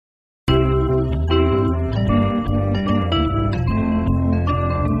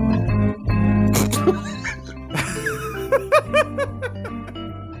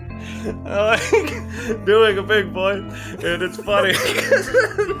doing a big voice, and it's funny.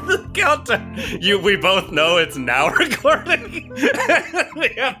 The countdown. We both know it's now recording. We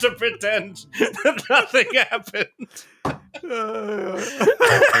have to pretend that nothing happened.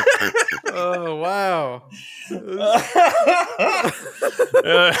 Oh, wow.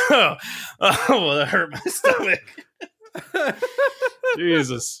 Well, that hurt my stomach.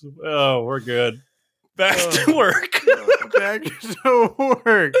 Jesus. Oh, we're good. Back to work. Back to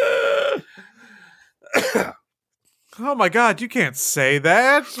work. Oh my God, you can't say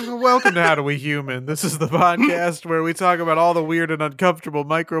that. Welcome to How Do We Human. This is the podcast where we talk about all the weird and uncomfortable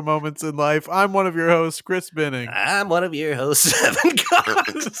micro moments in life. I'm one of your hosts, Chris Binning. I'm one of your hosts, Evan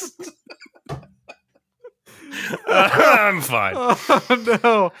Cox. I'm fine. Oh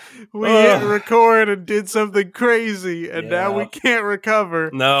no, we hit record and did something crazy, and now we can't recover.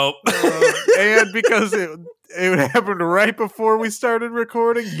 No. And because it happened right before we started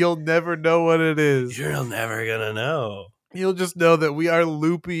recording, you'll never know what it is. You're never gonna know. You'll just know that we are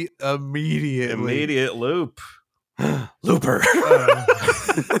loopy immediately. Immediate loop. Looper.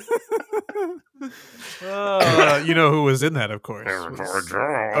 You know who was in that, of course.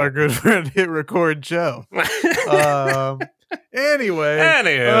 Our good friend Hit Record Joe. Anyway,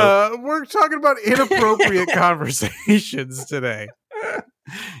 we're talking about inappropriate conversations today.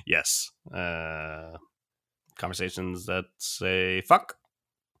 Yes. Conversations that say fuck.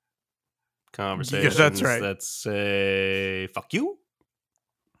 Conversations that's right. that say fuck you.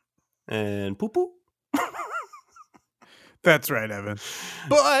 And poo poo. That's right, Evan.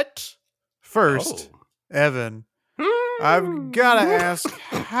 But first, Evan, I've got to ask,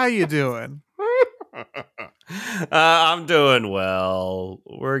 how you doing? I'm doing well.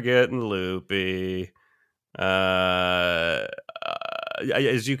 We're getting loopy.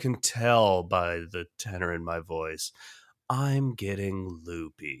 As you can tell by the tenor in my voice, I'm getting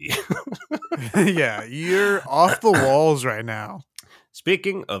loopy. Yeah, you're off the walls right now.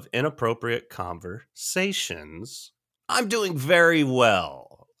 Speaking of inappropriate conversations, I'm doing very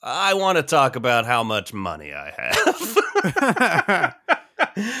well. I want to talk about how much money I have.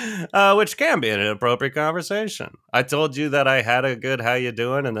 Which can be an inappropriate conversation. I told you that I had a good how you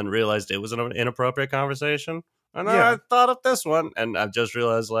doing and then realized it was an inappropriate conversation. And then I thought of this one and I've just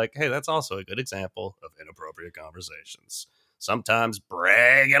realized, like, hey, that's also a good example of inappropriate conversations. Sometimes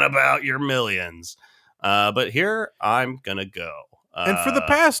bragging about your millions. But here I'm going to go. And for the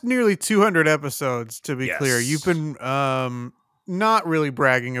past nearly 200 episodes, to be clear, you've been not really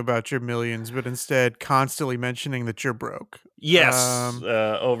bragging about your millions, but instead constantly mentioning that you're broke. Yes,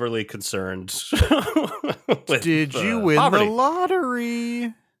 overly concerned. Did you win poverty. the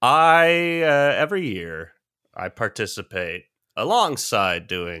lottery? Every year I participate alongside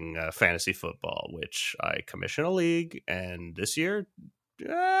doing fantasy football, which I commission a league, and this year,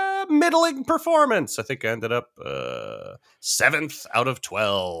 middling performance. I think I ended up 7th out of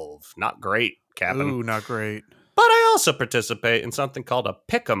 12. Not great, Captain. Ooh, not great. But I also participate in something called a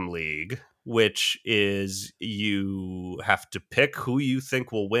Pick'em League, which is you have to pick who you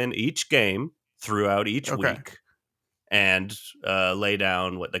think will win each game throughout each week and lay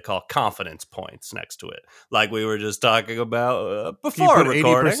down what they call confidence points next to it. Like we were just talking about before you put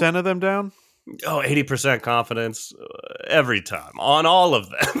recording. 80% of them down? Oh, 80% confidence every time on all of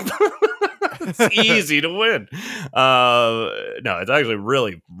them. It's easy to win. No, it's actually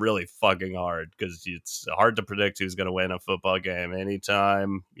really, really fucking hard because it's hard to predict who's going to win a football game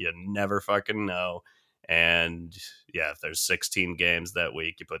anytime. You never fucking know. And yeah, if there's 16 games that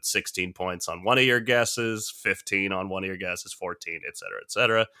week, you put 16 points on one of your guesses, 15 on one of your guesses, 14, et cetera, et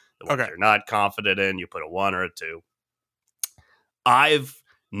cetera. The ones you're not confident in, you put a 1 or a 2. I've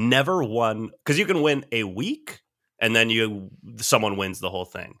never won because you can win a week and then someone wins the whole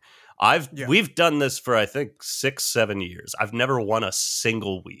thing. We've done this for I think 6-7 years. I've never won a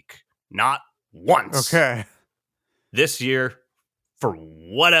single week, not once. Okay. This year, for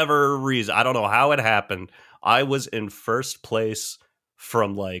whatever reason, I don't know how it happened. I was in first place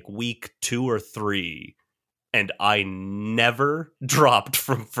from like week 2 or 3. And I never dropped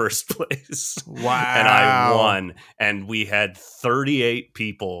from first place. Wow. And I won. And we had 38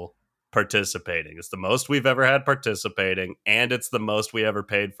 people participating. It's the most we've ever had participating. And it's the most we ever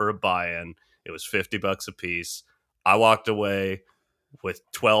paid for a buy-in. It was $50 a piece. I walked away with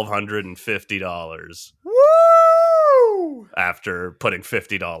 $1,250. Woo! After putting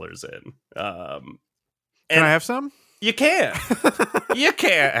 $50 in. Can I have some? You can't. You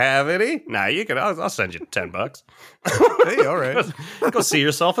can't have any. Nah, you can. I'll send you $10. Hey, all right. Go see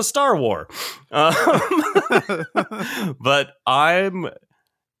yourself a Star War. But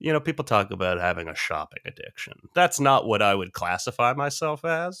people talk about having a shopping addiction. That's not what I would classify myself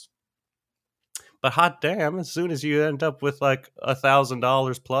as. But hot damn, as soon as you end up with like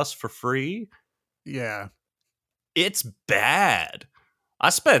 $1,000 plus for free, Yeah. it's bad. I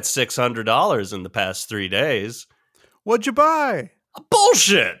spent $600 in the past 3 days. What'd you buy?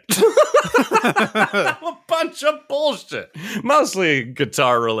 Bullshit. A bunch of bullshit. Mostly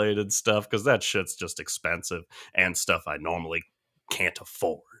guitar related stuff because that shit's just expensive and stuff I normally can't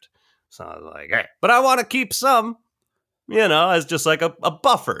afford. So I was like, hey, but I want to keep some, as just like a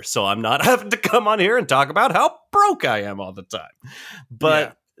buffer. So I'm not having to come on here and talk about how broke I am all the time.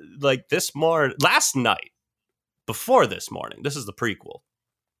 But like last night, before this morning, this is the prequel.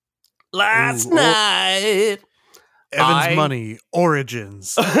 Last night. Evan's Money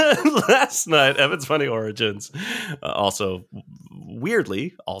Origins. Last night, Evan's Money Origins. Also,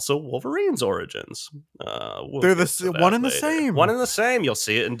 weirdly, also Wolverine's Origins. They're one and the same. One and the same. You'll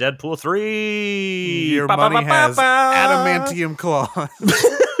see it in Deadpool 3. Your money has adamantium claws.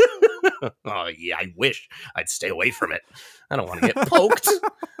 Oh, yeah, I wish I'd stay away from it. I don't want to get poked.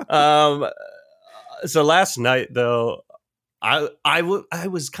 So last night, though, I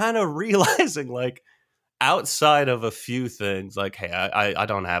was kind of realizing, like, outside of a few things, like, hey, I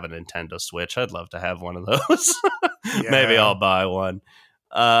don't have a Nintendo Switch. I'd love to have one of those. Maybe I'll buy one.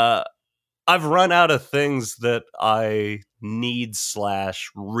 I've run out of things that I need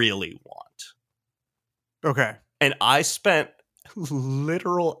 / really want. Okay. And I spent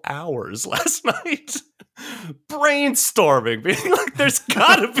literal hours last night brainstorming, being like, there's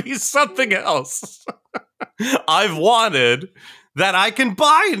gotta be something else I've wanted that I can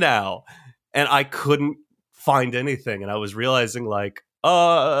buy now. And I couldn't find anything. And I was realizing, like,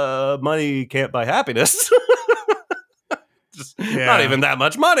 money can't buy happiness. Not even that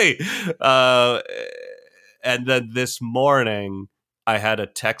much money. And then this morning, I had a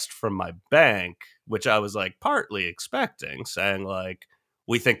text from my bank, which I was like partly expecting, saying like,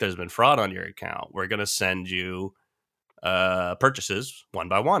 we think there's been fraud on your account. We're going to send you purchases one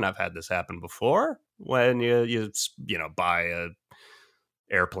by one. I've had this happen before when you buy a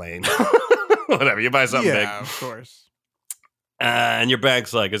airplane, whatever, you buy something big. Yeah, of course. And your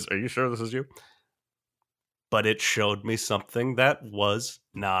bank's like, are you sure this is you? But it showed me something that was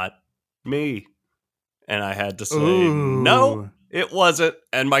not me. And I had to say, no, it wasn't.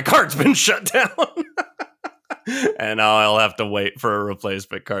 And my card's been shut down. And now I'll have to wait for a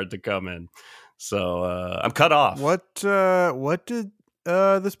replacement card to come in. So I'm cut off. What did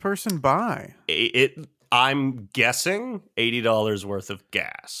this person buy? I'm guessing $80 worth of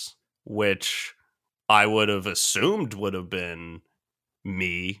gas, which I would have assumed would have been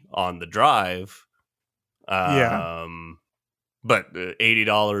me on the drive. But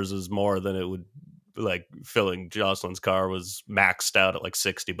 $80 is more than it would, like, filling Jocelyn's car was maxed out at like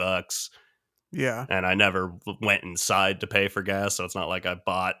 $60. Yeah. And I never went inside to pay for gas, so it's not like I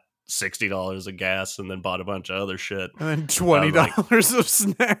bought $60 of gas and then bought a bunch of other shit. And then $20 of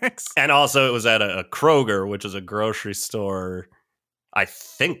snacks. And also it was at a Kroger, which is a grocery store, I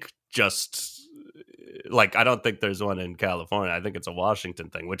think just... like, I don't think there's one in California. I think it's a Washington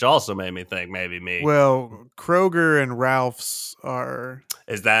thing, which also made me think maybe me. Well, Kroger and Ralph's are...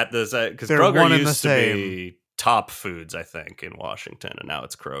 Is that because Kroger used to be Top Foods, I think, in Washington, and now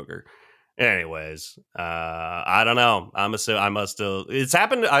it's Kroger. Anyways, I don't know. I must have... It's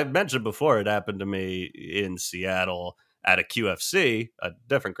happened... I've mentioned before, it happened to me in Seattle at a QFC, a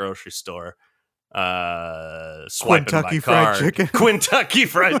different grocery store. Swiping Kentucky my card. Fried Chicken. Kentucky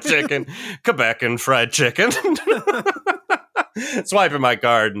Fried Chicken. Quebec and Fried Chicken. Swiping my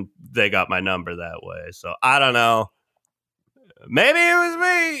card, and they got my number that way. So I don't know. Maybe it was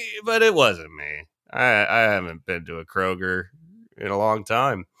me, but it wasn't me. I haven't been to a Kroger in a long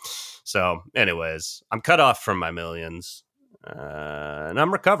time. So anyways, I'm cut off from my millions, and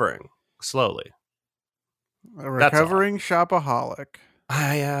I'm recovering slowly. A recovering shopaholic.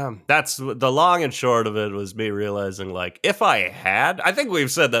 I am. That's the long and short of it, was me realizing, like, if I think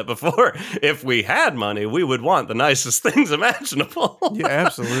we've said that before, if we had money, we would want the nicest things imaginable. Yeah,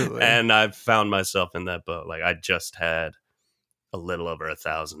 absolutely. And I've found myself in that boat. Like, I just had a little over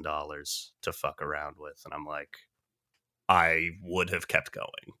 $1,000 to fuck around with. And I'm like, I would have kept going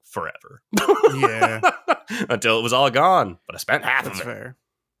forever. Yeah. Until it was all gone. But I spent half of it. That's fair.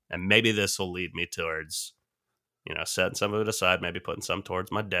 And maybe this will lead me towards... setting some of it aside, maybe putting some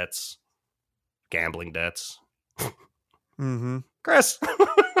towards my debts, gambling debts. Mm-hmm. Chris,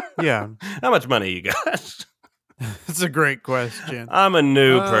 yeah, how much money you got? It's a great question. I'm a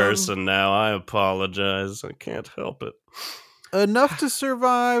new person now. I apologize. I can't help it. Enough to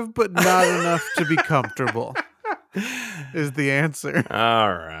survive, but not enough to be comfortable. Is the answer.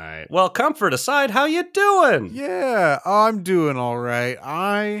 All right. Well, comfort aside, how you doing? Yeah, I'm doing all right.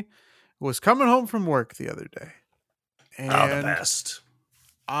 I was coming home from work the other day. Oh, the And best.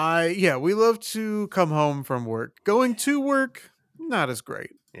 we love to come home from work. Going to work, not as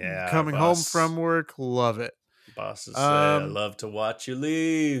great. Yeah. Coming home from work, love it. Bosses say, I love to watch you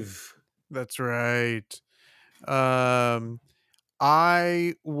leave. That's right.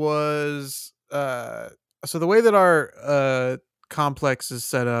 I was so the way that our complex is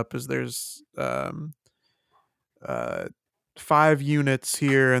set up is there's 5 units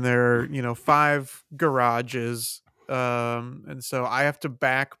here, and there are 5 garages, and so I have to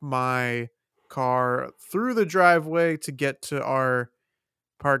back my car through the driveway to get to our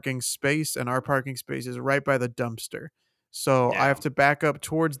parking space, and our parking space is right by the dumpster. So I have to back up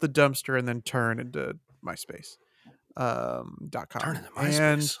towards the dumpster and then turn into my space. .com. Turn into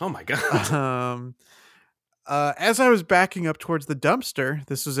MySpace. Oh my god. As I was backing up towards the dumpster,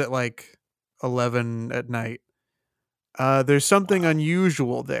 this was at like 11 at night. There's something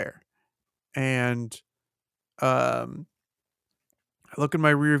unusual there, and I look in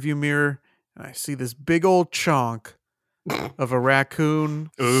my rearview mirror and I see this big old chonk of a raccoon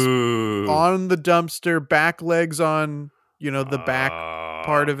on the dumpster, back legs on the back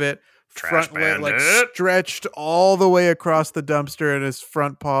part of it. Front leg like stretched all the way across the dumpster, and his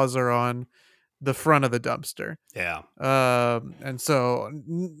front paws are on the front of the dumpster. Yeah. And so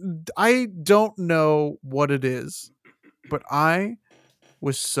I don't know what it is, but I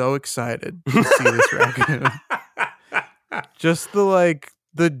was so excited to see this raccoon. Just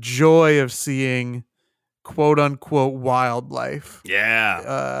the joy of seeing quote unquote wildlife.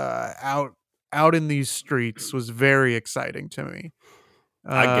 Yeah. Out in these streets was very exciting to me.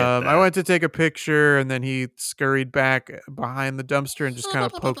 I get that. I went to take a picture, and then he scurried back behind the dumpster and just kind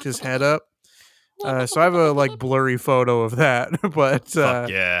of poked his head up. So I have a blurry photo of that, but Fuck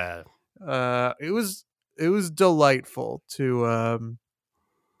yeah. It was delightful to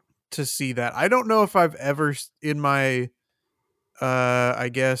see that. I don't know if I've ever in my I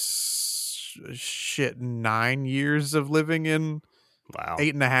guess 9 years of living in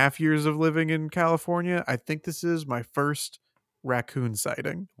 8.5 years of living in California. I think this is my first raccoon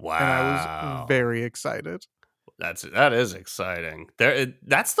sighting. Wow. And I was very excited. That is exciting.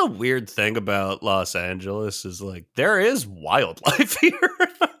 That's the weird thing about Los Angeles is there is wildlife here.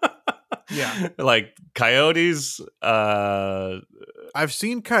 Yeah. Like coyotes. I've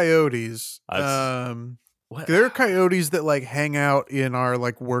seen coyotes. What? There are coyotes that hang out in our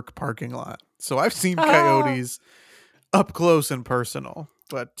work parking lot. So I've seen coyotes up close and personal,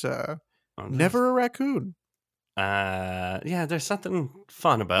 but never a raccoon. Yeah, there's something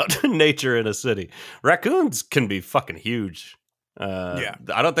fun about nature in a city. Raccoons can be fucking huge. Yeah.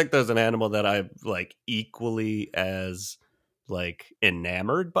 I don't think there's an animal that I'm equally as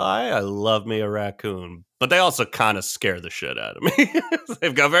enamored by. I love me a raccoon, but they also kind of scare the shit out of me.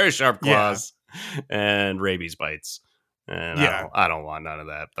 They've got very sharp claws and rabies bites. And I don't want none of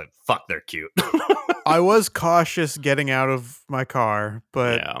that, but fuck, they're cute. I was cautious getting out of my car,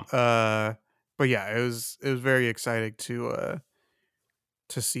 but yeah, it was very exciting to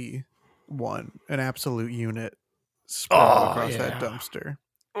see an absolute unit sprawl across that dumpster.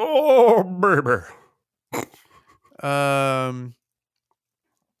 Oh, baby.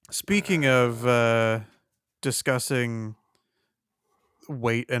 Speaking of discussing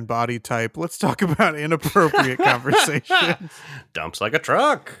weight and body type, let's talk about inappropriate conversations. Dumps like a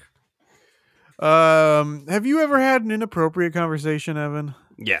truck. Have you ever had an inappropriate conversation, Evan?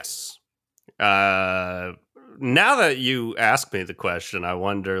 Yes. Now that you ask me the question, I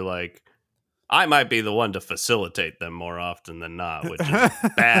wonder, I might be the one to facilitate them more often than not, which is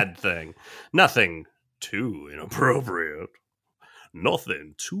a bad thing. Nothing too inappropriate.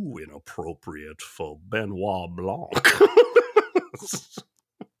 Nothing too inappropriate for Benoit Blanc.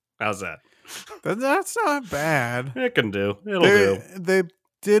 How's that? That's not bad. It can do. It'll do. They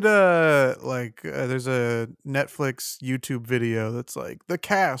did there's a Netflix YouTube video that's the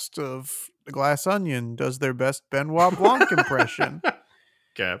cast of The Glass Onion does their best Benoit Blanc impression.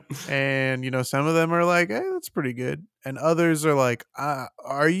 Okay. And some of them are hey, that's pretty good, and others are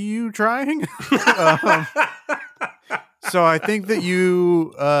are you trying? So I think that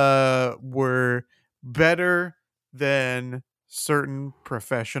you were better than certain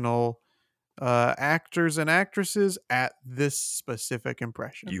professional actors and actresses at this specific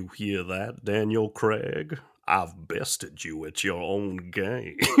impression. You hear that, Daniel Craig? I've bested you at your own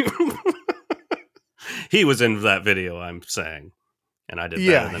game. He was in that video, I'm saying, and I did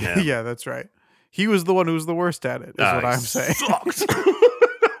better than him. Yeah, that's right. He was the one who was the worst at it, is what I'm saying.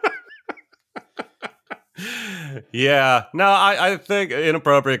 Yeah, no, I think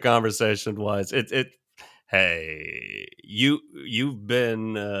inappropriate conversation wise, it hey, you've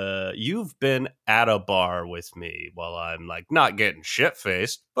been at a bar with me while I'm like not getting shit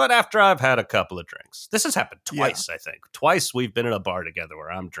faced, but after I've had a couple of drinks. This has happened twice, I think. Twice we've been at a bar together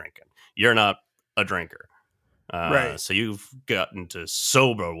where I'm drinking. You're not a drinker. Right. So you've gotten to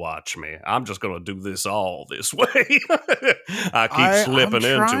sober watch me. I'm just gonna do this all this way. I keep slipping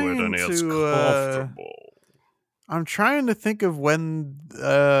into it, and it's comfortable. I'm trying to think of when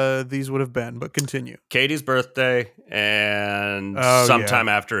these would have been, but continue. Katie's birthday, and sometime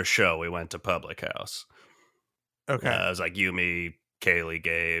after a show, we went to Public House. Okay. It was like you, me, Kaylee,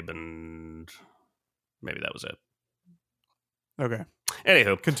 Gabe, and maybe that was it. Okay.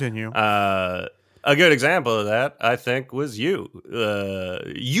 Anywho, continue. A good example of that, I think, was you.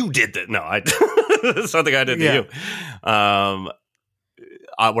 You did that. No, something I did to you.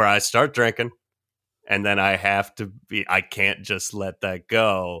 Where I start drinking, and then I can't just let that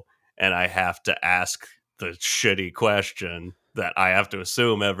go, and I have to ask the shitty question that I have to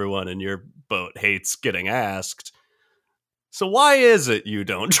assume everyone in your boat hates getting asked. So why is it you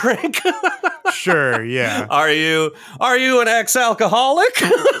don't drink? Sure, yeah. Are you an ex-alcoholic?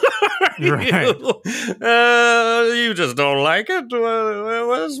 Right. You just don't like it.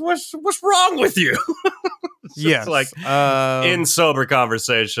 What's wrong with you? Yes. Like in sober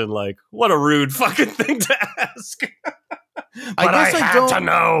conversation, like what a rude fucking thing to ask. But I had to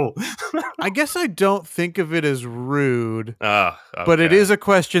know. I guess I don't think of it as rude, okay. But it is a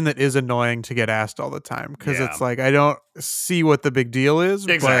question that is annoying to get asked all the time because it's like I don't see what the big deal is.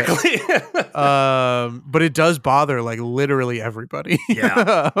 Exactly. But it does bother like literally everybody.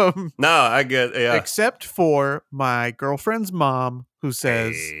 Yeah. No, I get. Yeah. Except for my girlfriend's mom, who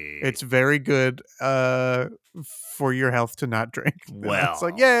says it's very good for your health to not drink. Well, it's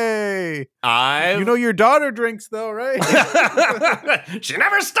like, yay! You know your daughter drinks though, right? She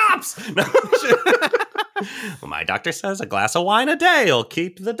never stops. Well, my doctor says a glass of wine a day will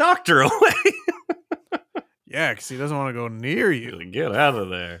keep the doctor away. Yeah, because he doesn't want to go near you. Get out of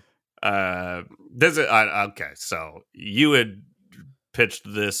there. Okay, so you had pitched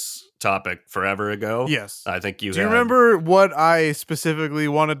this topic forever ago. Yes. I think you Do you remember what I specifically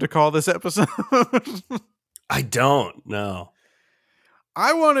wanted to call this episode? I don't know.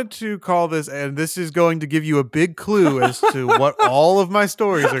 I wanted to call this, and this is going to give you a big clue as to what all of my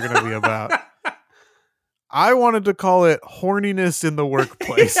stories are going to be about. I wanted to call it horniness in the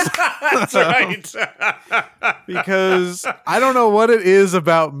workplace. That's right. Because I don't know what it is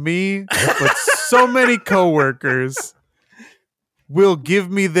about me, but so many coworkers will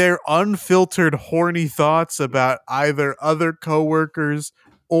give me their unfiltered horny thoughts about either other coworkers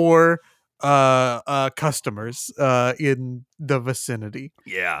or customers in the vicinity.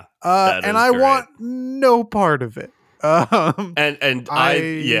 Yeah. And I want no part of it. And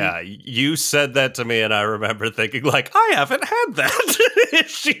you said that to me, and I remember thinking, like, I haven't had that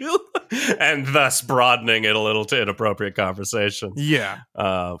issue, and thus broadening it a little to inappropriate conversation. Yeah,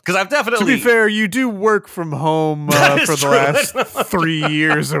 because I've definitely. To be fair, you do work from home for the last 3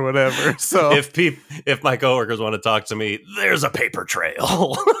 years or whatever. So if my coworkers want to talk to me, there's a paper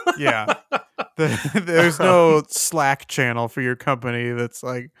trail. Yeah, there's no Slack channel for your company that's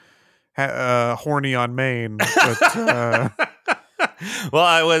like. Horny on Maine. But, well,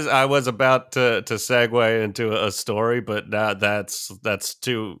 I was about to segue into a story, but now that's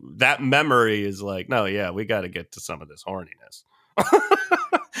too. That memory is like, no, yeah, we got to get to some of this horniness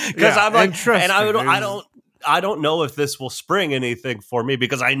because I'm like, and I don't know if this will spring anything for me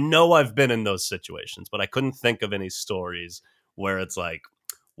because I know I've been in those situations, but I couldn't think of any stories where it's like.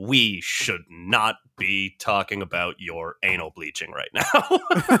 We should not be talking about your anal bleaching right now.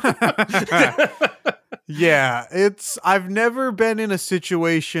 Yeah, I've never been in a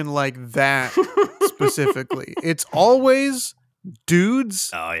situation like that specifically. It's always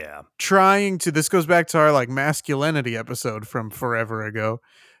dudes. Oh yeah. Trying to, this goes back to our like masculinity episode from forever ago,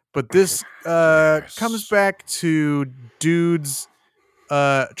 but this comes back to dudes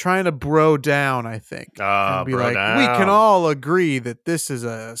trying to bro down, I think. And be like, down. We can all agree that this is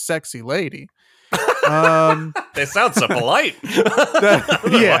a sexy lady. They sound so polite.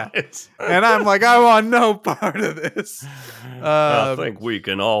 Yeah. And I'm like, I want no part of this. I think we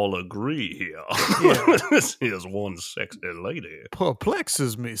can all agree here. Yeah. This is one sexy lady.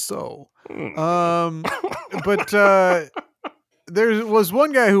 Perplexes me so. But there was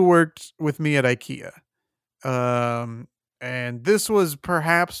one guy who worked with me at IKEA. And this was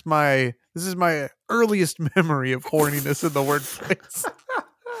perhaps my earliest memory of horniness in the workplace.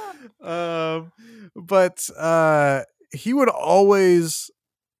 But he would always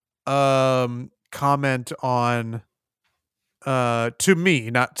comment on to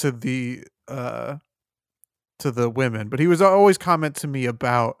me, not to the to the women, but he was always comment to me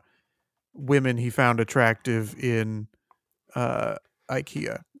about women he found attractive in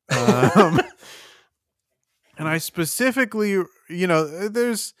IKEA. And I specifically,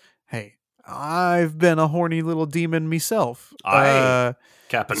 I've been a horny little demon myself.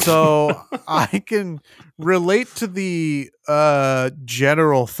 Captain. So I can relate to the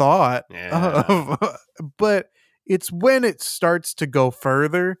general thought but it's when it starts to go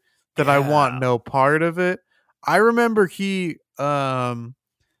further that I want no part of it. I remember he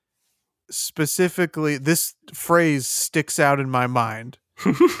specifically, this phrase sticks out in my mind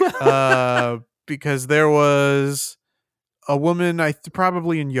because there was a woman,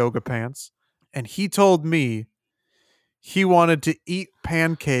 probably in yoga pants, and he told me he wanted to eat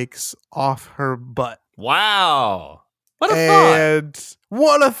pancakes off her butt. Wow. What a thought.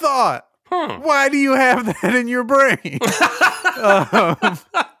 What a thought. Why do you have that in your brain?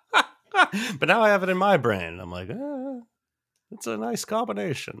 But now I have it in my brain. I'm like, it's a nice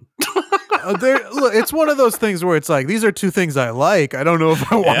combination. Look, it's one of those things where it's like, these are two things I like. I don't know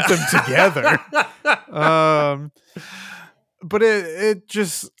if I want them together. But it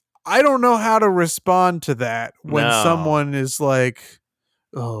just, I don't know how to respond to that when someone is like,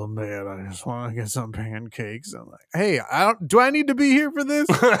 oh man, I just want to get some pancakes. I'm like, hey, do I need to be here for this?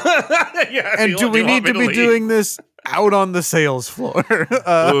 And do we need to be doing this out on the sales floor?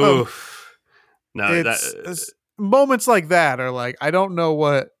 No, moments like that are like, I don't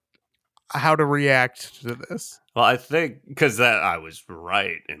know how to react to this. Well, I think because I was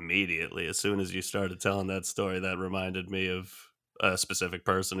right immediately as soon as you started telling that story. That reminded me of a specific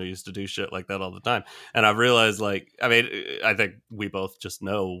person who used to do shit like that all the time. And I realized, like, I mean, I think we both just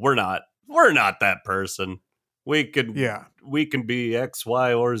know we're not that person. We can be X,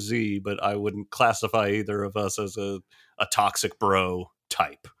 Y, or Z, but I wouldn't classify either of us as a toxic bro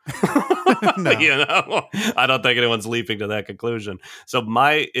type. No. I don't think anyone's leaping to that conclusion. So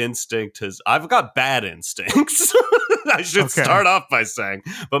my instinct I've got bad instincts. I should start off by saying,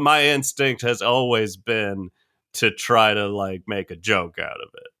 but my instinct has always been to try to like make a joke out of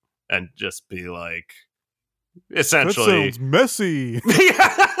it and just be like, essentially, that sounds messy.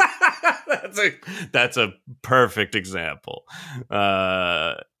 That's a perfect example.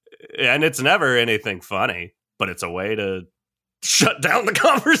 And it's never anything funny, but it's a way to shut down the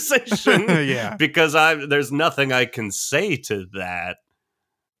conversation. Yeah, because there's nothing I can say to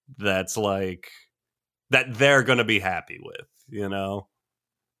that's like that they're gonna be happy with,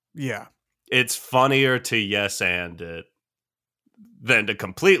 Yeah. It's funnier to yes and it than to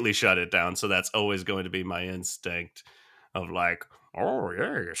completely shut it down. So that's always going to be my instinct of like, oh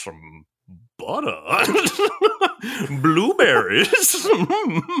yeah, some butter, blueberries.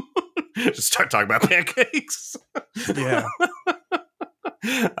 Just start talking about pancakes. Yeah.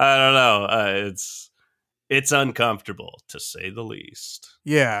 I don't know. It's uncomfortable, to say the least.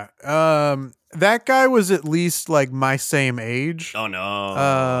 Yeah. That guy was at least like my same age. Oh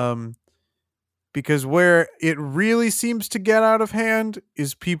no. Because where it really seems to get out of hand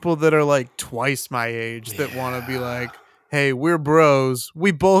is people that are like twice my age that want to be like, hey, we're bros.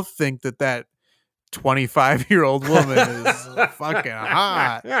 We both think that 25-year-old woman is fucking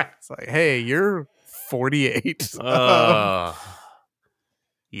hot. It's like, hey, you're 48. Yeah.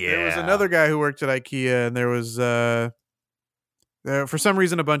 There was another guy who worked at IKEA, and there was for some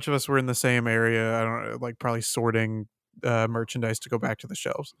reason a bunch of us were in the same area. I don't know, like probably sorting merchandise to go back to the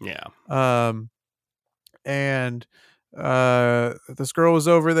shelves. Yeah. And this girl was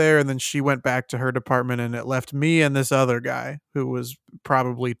over there, and then she went back to her department, and it left me and this other guy who was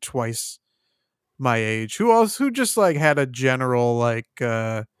probably twice my age, who just like had a general like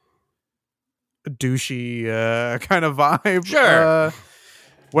douchey kind of vibe. Sure.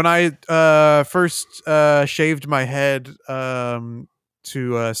 When I first shaved my head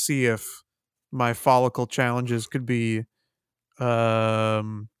to see if my follicle challenges could be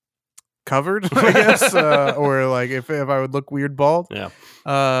covered, I guess, or like if I would look weird bald. Yeah.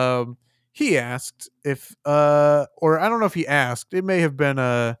 He asked if or I don't know if he asked. It may have been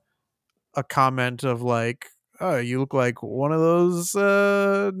a comment of like, oh, you look like one of those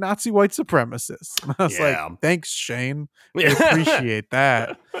Nazi white supremacists. And I was like, thanks, Shane. I appreciate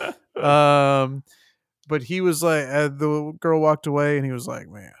that. But he was like, the girl walked away, and he was like,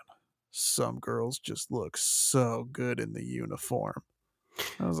 man, some girls just look so good in the uniform.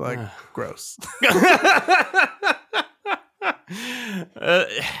 I was like, gross.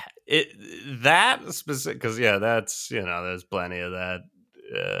 That specific, because that's there's plenty of that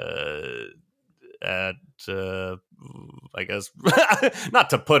at I guess not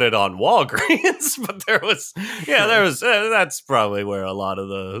to put it on Walgreens, but there was that's probably where a lot of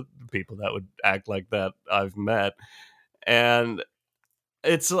the people that would act like that I've met. And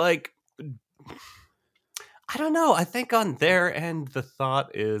it's like, I don't know. I think on their end, the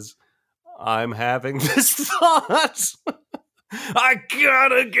thought is, I'm having this thought. I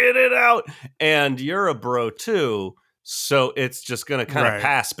gotta get it out. And you're a bro too. So it's just going to kind of Right.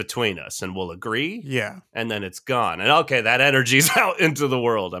 pass between us and we'll agree. Yeah. And then it's gone. And okay, that energy's out into the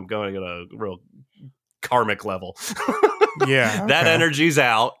world. I'm going at a real karmic level. Yeah. That okay. energy's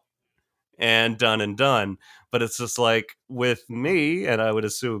out and done. But it's just like with me, and I would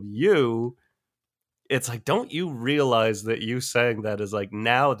assume you, it's like, don't you realize that you saying that is like,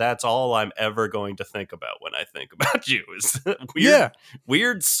 now that's all I'm ever going to think about when I think about you is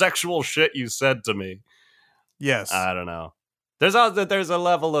weird sexual shit you said to me. Yes. I don't know. There's a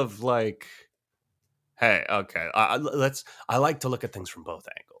level of like, hey, okay, I like to look at things from both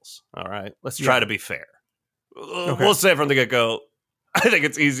angles. All right, let's try to be fair. Okay. We'll say from the get-go, I think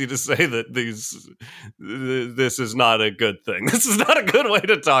it's easy to say that this is not a good thing. This is not a good way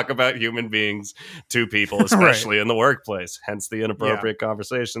to talk about human beings to people, especially in the workplace. Hence the inappropriate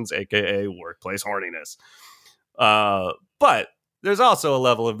conversations, aka workplace horniness. But there's also a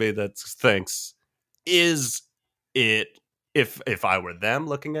level of me that thinks, is it, if I were them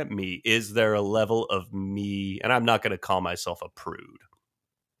looking at me, is there a level of me, and I'm not going to call myself a prude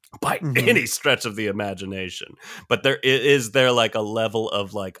by any stretch of the imagination, but is there like a level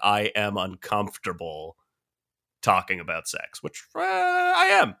of like, I am uncomfortable talking about sex, which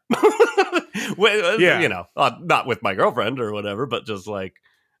I am. You know, not with my girlfriend or whatever, but just like,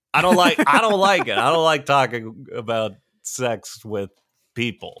 I don't like it. I don't like talking about sex with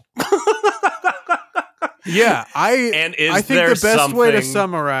people. Yeah, I think the best way to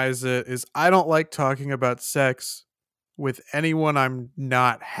summarize it is, I don't like talking about sex with anyone I'm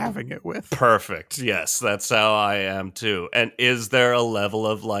not having it with. Perfect. Yes, that's how I am too. And is there a level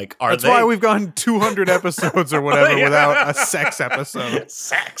of like, that's why we've gone 200 episodes or whatever without a sex episode.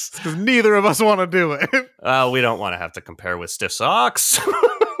 Sex. Because neither of us want to do it. We don't want to have to compare with Stiff Socks.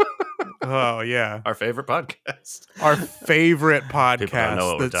 Oh, yeah. Our favorite podcast. Our favorite podcast. People don't know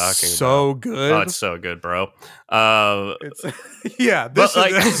what we're talking so about. good. Oh, it's so good, bro.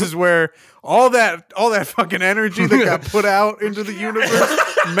 This is where all that fucking energy that got put out into the universe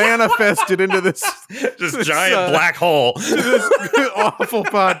manifested into this giant black hole. This awful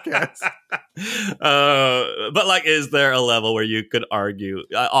podcast. But like, is there a level where you could argue?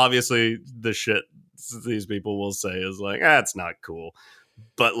 Obviously, the shit these people will say is like, it's not cool.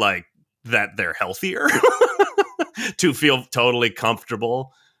 But like, that they're healthier to feel totally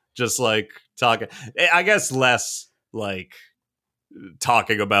comfortable, just like talking, I guess, less like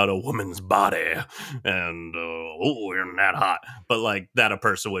talking about a woman's body and you're not hot, but like that a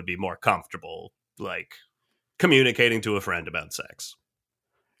person would be more comfortable like communicating to a friend about sex.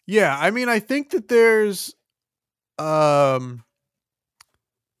 Yeah, I mean, I think that there's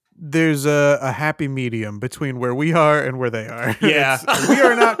a happy medium between where we are and where they are. Yeah. We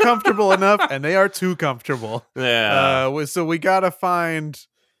are not comfortable enough and they are too comfortable. Yeah. So we gotta find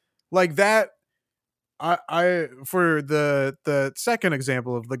like that. I for the second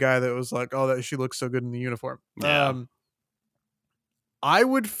example of the guy that was like, oh, that she looks so good in the uniform. Yeah. I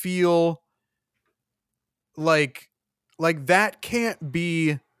would feel like that can't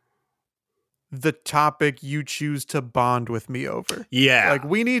be the topic you choose to bond with me over. Yeah. Like,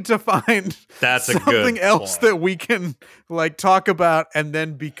 we need to find that's something else that we can like talk about and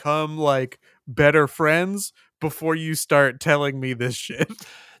then become like better friends before you start telling me this shit.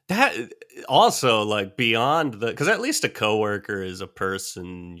 That also, like, beyond because at least a coworker is a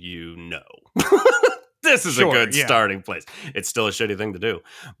person you know. This is a good starting place. It's still a shitty thing to do.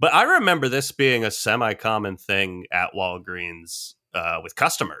 But I remember this being a semi-common thing at Walgreens with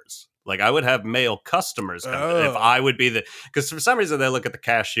customers. Like, I would have male customers come if I would be because for some reason they look at the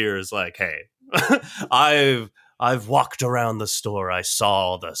cashier as like, hey, I've walked around the store. I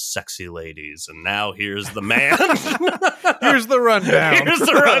saw the sexy ladies, and now here's the man. Here's the rundown. Here's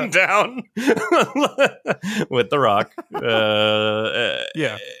the rundown with The Rock.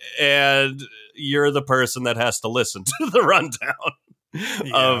 Yeah. And you're the person that has to listen to the rundown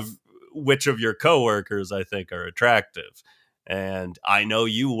of which of your coworkers I think are attractive. And I know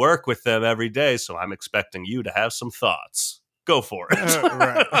you work with them every day, so I'm expecting you to have some thoughts. Go for it.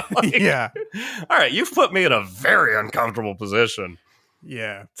 Right. Like, yeah. All right, you've put me in a very uncomfortable position.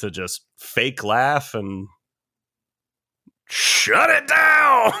 Yeah. To just fake laugh and shut it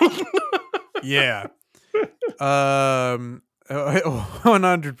down. Yeah.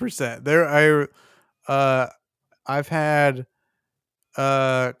 100%. I've had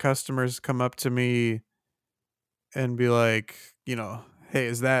customers come up to me and be like, you know, hey,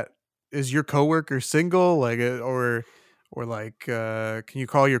 is that is your coworker single? Like, or like, can you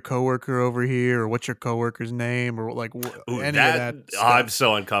call your coworker over here? Or what's your coworker's name? Or like Ooh, any of that that I'm stuff.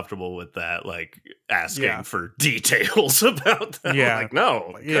 so uncomfortable with that. Like asking Yeah. for details about them. Yeah. Like,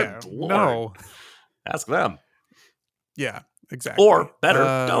 no, Yeah. good lord, No. ask them. Yeah, exactly. Or better,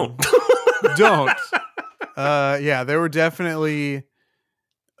 don't. Don't. Yeah, there were definitely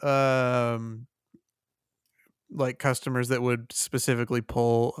um like customers that would specifically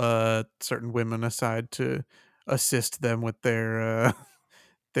pull certain women aside to assist them with their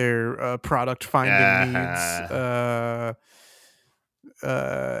product finding needs. Uh,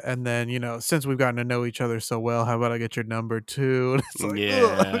 And then, since we've gotten to know each other so well, how about I get your number too? And it's like,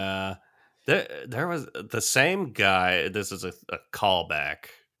 ugh. yeah. There was the same guy. This is a callback.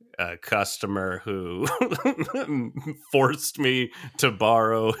 A customer who forced me to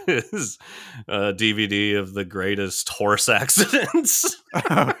borrow his DVD of the greatest horse accidents.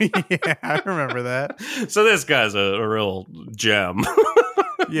 Oh, yeah, I remember that. So this guy's a real gem.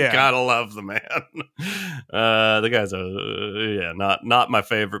 Yeah. Gotta love the man. The guy's not my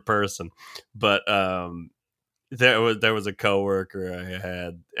favorite person, but there was a coworker I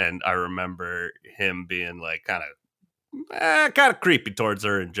had, and I remember him being like kind of creepy towards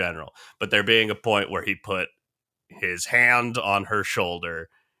her in general. But there being a point where he put his hand on her shoulder,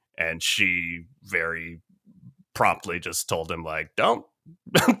 and she very promptly just told him like, don't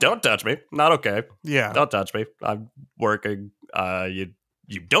touch me, not okay, Yeah. don't touch me, I'm working,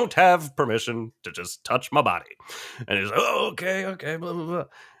 you don't have permission to just touch my body. And he's like, oh, okay, blah blah blah.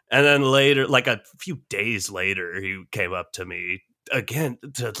 And then later, like a few days later, he came up to me again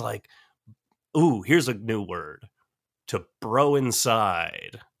to like, ooh, here's a new word, to bro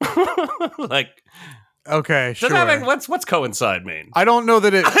inside. Like, Okay, does that make, sure. what's coincide mean? I don't know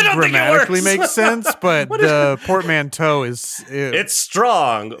that it I don't think it grammatically works. makes sense, but What is- the portmanteau is It's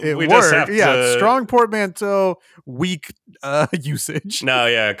strong. it We works. just have Yeah, to strong portmanteau, weak usage. No,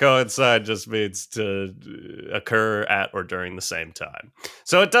 yeah, coincide just means to occur at or during the same time.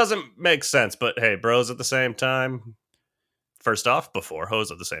 So it doesn't make sense, but hey, bros at the same time. First off, before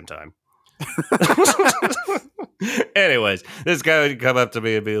hoes at the same time. Anyways, this guy would come up to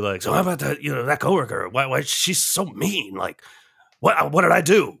me and be like, "So how about that? That coworker? Why she's so mean? Like, what did I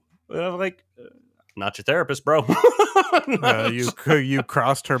do?" And I'm like, "Not your therapist, bro. You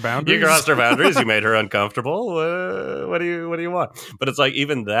crossed her boundaries. You crossed her boundaries. You made her uncomfortable. What do you want?" But it's like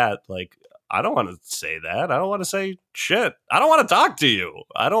even that, like, I don't want to say that. I don't want to say shit. I don't want to talk to you.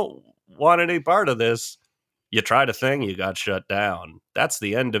 I don't want any part of this. You tried a thing, you got shut down. That's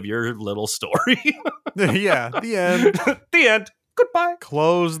the end of your little story. Yeah, the end. The end. Goodbye.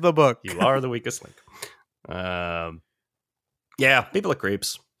 Close the book. You are the weakest link. Yeah, people are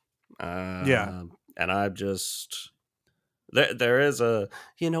creeps. Yeah. And I'm just there is a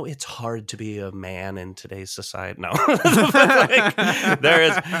it's hard to be a man in today's society. No, like,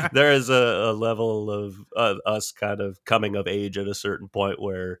 there is a level of us kind of coming of age at a certain point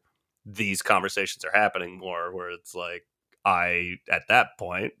where these conversations are happening more. Where it's like I at that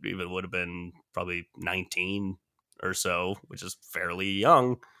point even would have been probably 19 or so, which is fairly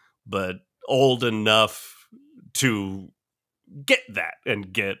young, but old enough to get that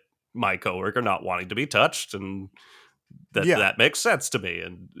and get my coworker not wanting to be touched, and that makes sense to me.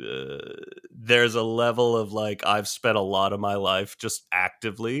 And there's a level of like I've spent a lot of my life just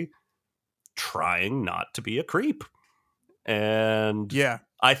actively trying not to be a creep, and Yeah.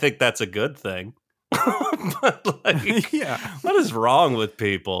 I think that's a good thing. But like, Yeah. what is wrong with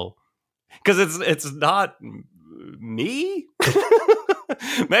people? Because it's not me.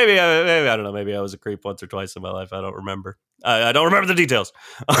 Maybe I don't know. Maybe I was a creep once or twice in my life. I don't remember. I don't remember the details.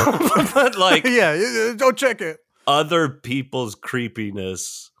 But like, Yeah, don't check it. other people's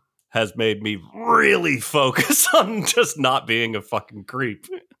creepiness has made me really focus on just not being a fucking creep.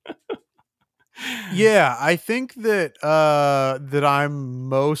 Yeah, I think that that I'm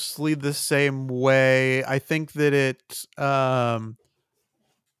mostly the same way. I think that it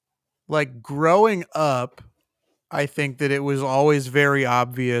like growing up, I think that it was always very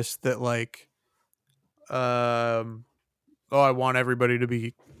obvious that like I want everybody to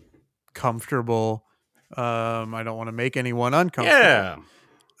be comfortable. I don't want to make anyone uncomfortable.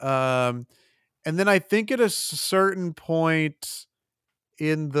 Yeah. And then I think at a certain point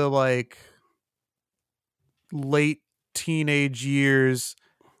in the like late teenage years,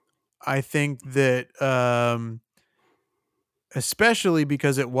 I think that especially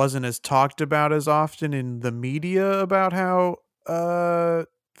because it wasn't as talked about as often in the media about how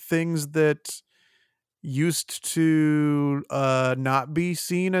things that used to not be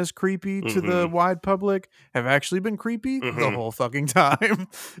seen as creepy to the wide public have actually been creepy the whole fucking time.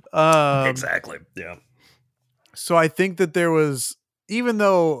 Exactly. Yeah. So I think that there was, even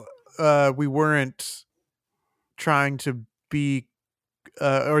though we weren't trying to be,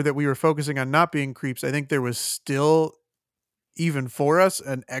 or that we were focusing on not being creeps, I think there was still, even for us,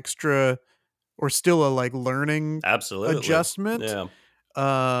 an extra, or still a like learning Absolutely. adjustment. Yeah.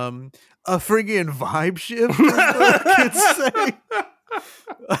 A friggin' vibe shift, is the kids say.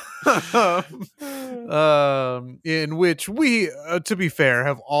 In which we, to be fair,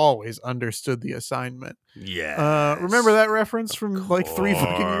 have always understood the assignment. Yeah. Remember that reference from like 3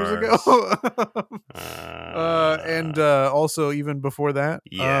 fucking years ago? And also even before that.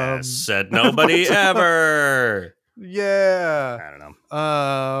 Yes, said nobody ever. Yeah. I don't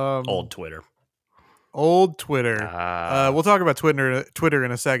know. Old Twitter. We'll talk about Twitter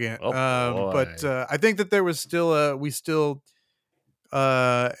in a second. But I think that there was still we still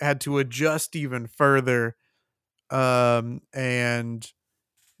had to adjust even further. And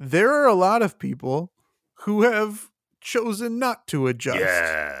there are a lot of people who have chosen not to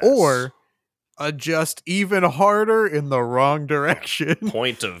adjust, or adjust even harder in the wrong direction.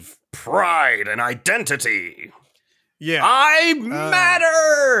 Point of pride and identity. Yeah. I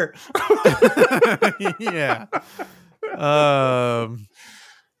matter. Yeah.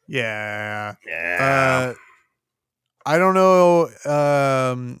 Yeah. Yeah. I don't know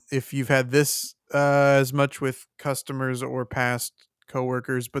if you've had this as much with customers or past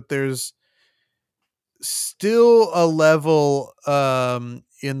coworkers, but there's still a level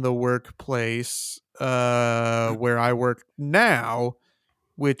in the workplace where I work now,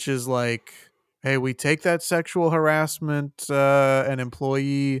 which is like, hey, we take that sexual harassment and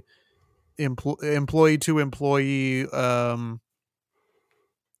employee to employee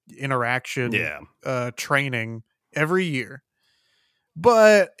interaction training every year.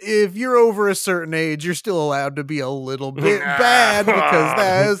 But if you're over a certain age, you're still allowed to be a little bit bad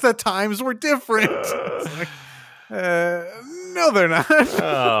because the times were different. Like, no, they're not.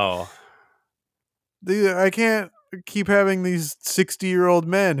 Oh. I can't keep having these 60-year-old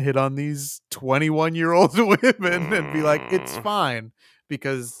men hit on these 21-year-old women and be like, it's fine,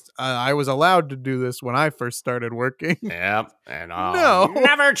 because I was allowed to do this when I first started working. Yep. And I'll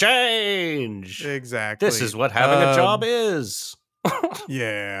never change. Exactly. This is what having a job is.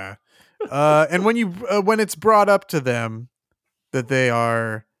 Yeah. And when it's brought up to them that they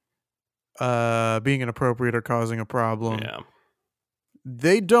are being inappropriate or causing a problem,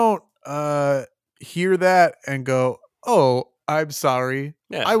 they don't hear that and go, oh, I'm sorry.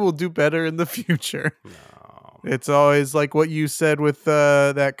 I will do better in the future. No. It's always like what you said with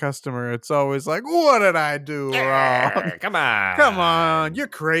that customer. It's always like, what did I do wrong? Come on. Come on. You're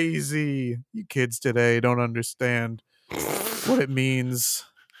crazy. You kids today don't understand what it means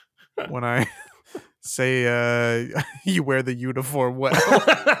when I say you wear the uniform well.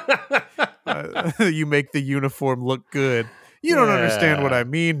 You make the uniform look good. You don't understand what I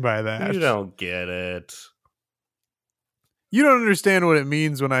mean by that. You don't get it. You don't understand what it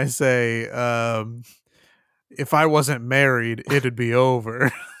means when I say, if I wasn't married, it'd be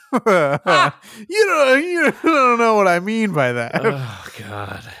over. You don't know what I mean by that. Oh,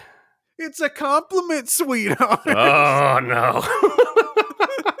 God. It's a compliment, sweetheart. Oh, no.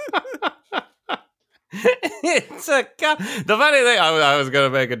 The funny thing, I was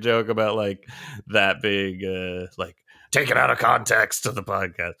going to make a joke about like that being like taken out of context of the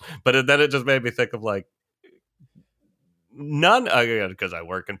podcast, but then it just made me think of like because I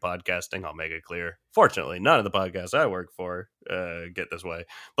work in podcasting, I'll make it clear. Fortunately, none of the podcasts I work for get this way,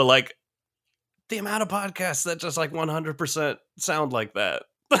 but like the amount of podcasts that just like 100% sound like that.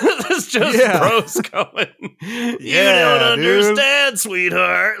 It's just bros going, you don't understand,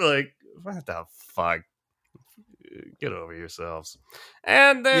 sweetheart. Like, what the fuck? Get over yourselves.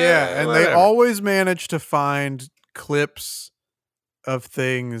 And they always manage to find clips of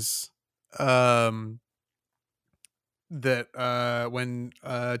things that when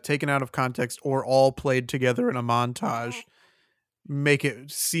taken out of context or all played together in a montage make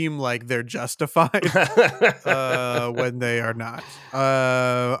it seem like they're justified when they are not.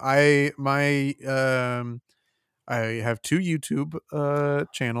 I have 2 YouTube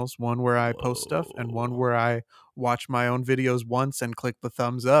channels, one where I post stuff and one where I watch my own videos once and click the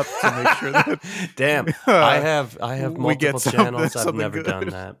thumbs up to make sure that damn, I have multiple channels. I've never done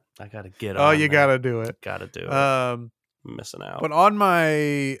that. I gotta get on. Oh, you gotta do it. Gotta do it. Missing out. But on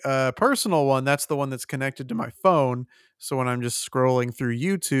my personal one, that's the one that's connected to my phone. So when I'm just scrolling through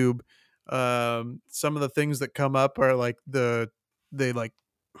YouTube, some of the things that come up are like they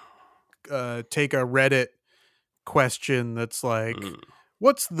take a Reddit question that's like, Mm.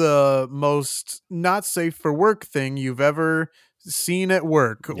 what's the most not safe for work thing you've ever seen at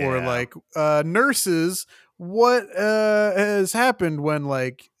work? Or Yeah. like nurses, what has happened when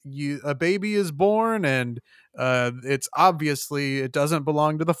like a baby is born and it's obviously it doesn't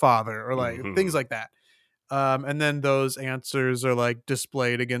belong to the father, or like things Mhm. like that. And then those answers are like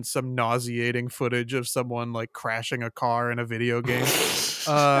displayed against some nauseating footage of someone like crashing a car in a video game.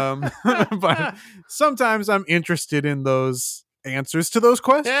 But sometimes I'm interested in those answers to those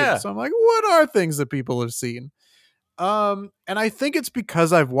questions. Yeah. So I'm like, what are things that people have seen? And I think it's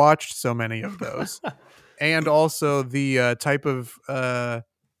because I've watched so many of those, and also the type of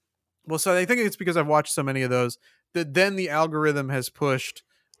so I think it's because I've watched so many of those that then the algorithm has pushed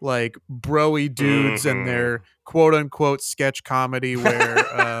like broy dudes and their quote unquote sketch comedy where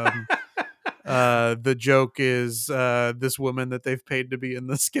the joke is this woman that they've paid to be in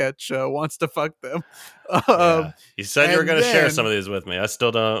the sketch wants to fuck them. Yeah. You said you were and going to share then- some of these with me. I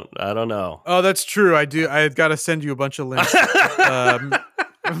still don't. I don't know. Oh, that's true. I do. I got to send you a bunch of links.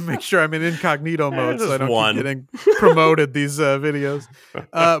 Make sure I'm in incognito mode so I don't keep getting promoted these videos.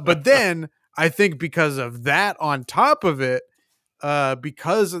 But then I think because of that, on top of it,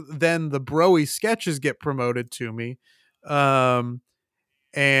 because then the broy sketches get promoted to me,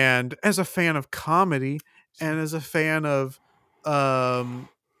 and as a fan of comedy and as a fan of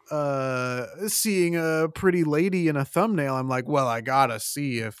seeing a pretty lady in a thumbnail, I'm like, well, I gotta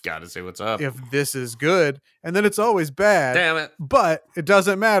see Gotta see what's up. if this is good, and then it's always bad. Damn it. But it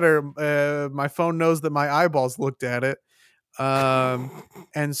doesn't matter. My phone knows that my eyeballs looked at it.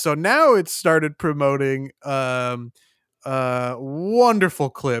 And so now it's started promoting wonderful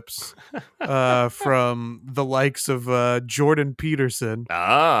clips from the likes of Jordan Peterson,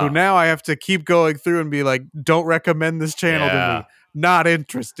 who now I have to keep going through and be like, don't recommend this channel to me. Not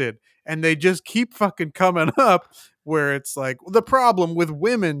interested. And they just keep fucking coming up where it's like, the problem with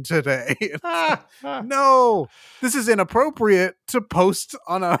women today. No, this is inappropriate to post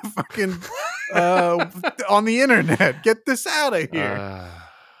on a fucking on the internet. Get this out of here.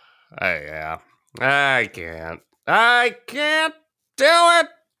 Yeah. I can't do it.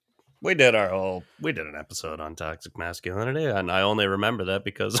 We did an episode on toxic masculinity, and I only remember that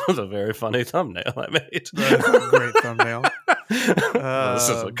because of the very funny thumbnail I made. That's a great thumbnail. This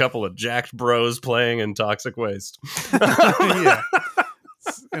is a couple of jacked bros playing in toxic waste. Yeah.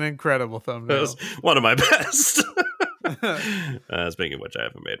 It's an incredible That thumbnail. was one of my best. Speaking of which, I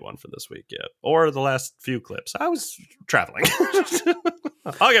haven't made one for this week yet, or the last few clips. I was traveling.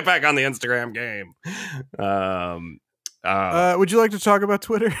 I'll get back on the Instagram game. Would you like to talk about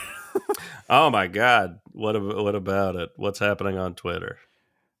Twitter? Oh my God! What about it? What's happening on Twitter?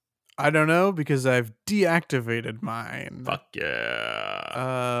 I don't know because I've deactivated mine. Fuck yeah!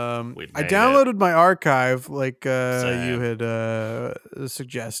 I downloaded my archive like you Same. had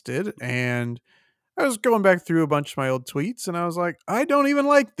suggested, and I was going back through a bunch of my old tweets, and I was like, I don't even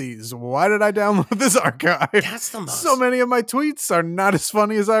like these. Why did I download this archive? That's the most. So many of my tweets are not as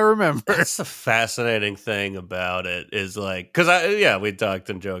funny as I remember. That's the fascinating thing about it is like, because we talked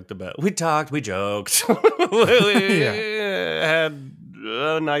and joked about. We joked. we had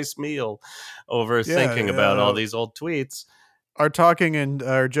a nice meal over thinking about all these old tweets. Our talking and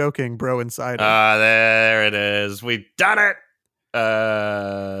our joking, bro, inside. There it is. We done it.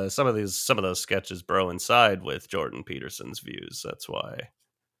 Some of those sketches bro inside with Jordan Peterson's views. That's why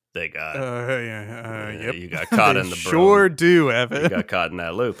they got yep. you got caught in the sure do, Evan. You got caught in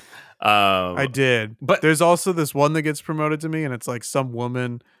that loop. I did. But there's also this one that gets promoted to me, and it's like some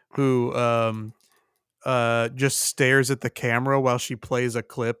woman who just stares at the camera while she plays a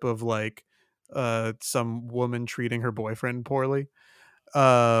clip of like some woman treating her boyfriend poorly,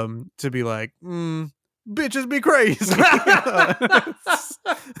 to be like, bitches be crazy.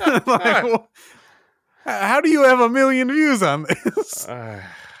 Like, well, how do you have 1 million views on this?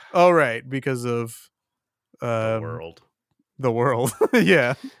 Oh, right, because of the world.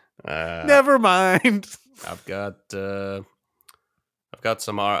 Yeah. Never mind. I've got some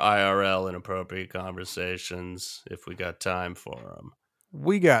IRL inappropriate conversations if we got time for them.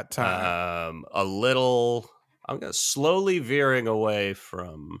 We got time. I'm slowly veering away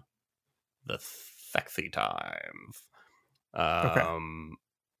from the sexy time. Okay.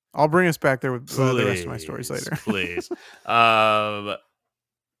 I'll bring us back there with the rest of my stories later. Please.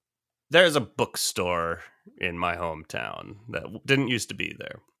 There's a bookstore in my hometown that didn't used to be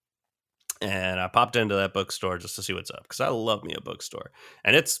there. And I popped into that bookstore just to see what's up, because I love me a bookstore.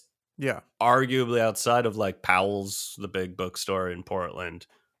 And it's arguably, outside of like Powell's, the big bookstore in Portland,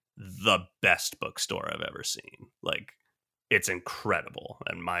 the best bookstore I've ever seen. Like, It's incredible.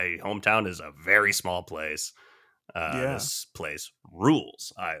 And my hometown is a very small place. Yeah. This place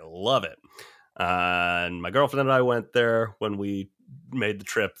rules. I love it. And my girlfriend and I went there when we made the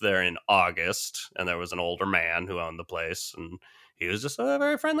trip there in August. And there was an older man who owned the place. And he was just a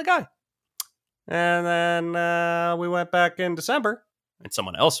very friendly guy. And then we went back in December. And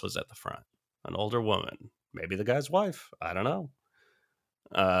someone else was at the front. An older woman. Maybe the guy's wife. I don't know.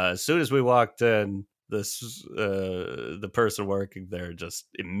 As soon as we walked in, the person working there just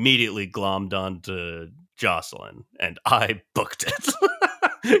immediately glommed onto Jocelyn, and I booked it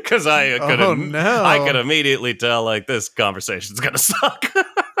because I could immediately tell like this conversation's gonna suck.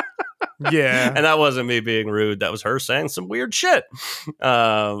 Yeah, and that wasn't me being rude. That was her saying some weird shit.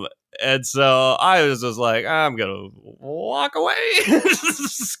 And so I was just like, I'm gonna walk away,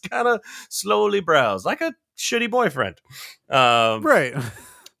 just kind of slowly browse like a shitty boyfriend. Right.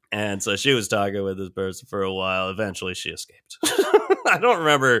 And so she was talking with this person for a while. Eventually, she escaped. I don't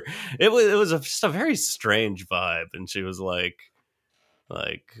remember. It was just a very strange vibe. And she was like,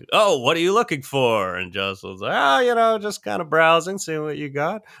 oh, what are you looking for? And Jocelyn was like, just kind of browsing, seeing what you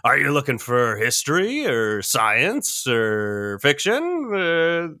got. Are you looking for history or science or fiction?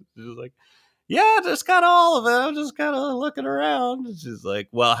 She was like, yeah, just kind of all of it. I'm just kind of looking around. And she's like,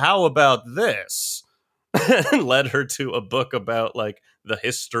 well, how about this? And led her to a book about like the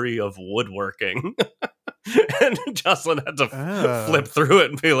history of woodworking. And Jocelyn had to flip through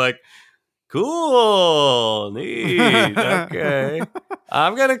it and be like, cool, neat, okay.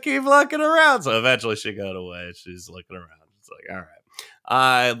 I'm going to keep looking around. So eventually she got away. She's looking around. It's like, all right.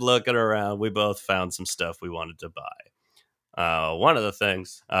 I'm looking around. We both found some stuff we wanted to buy. One of the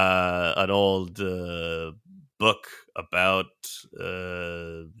things, an old book about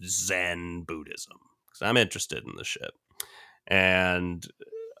Zen Buddhism. I'm interested in the shit. And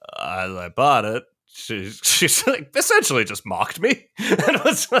I bought it. She's like essentially just mocked me. And I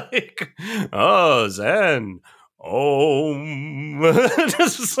was like, oh, Zen.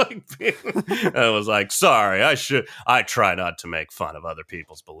 Just like I was like, sorry, I try not to make fun of other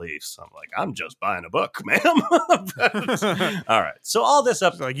people's beliefs. I'm like, I'm just buying a book, ma'am. All right. So all this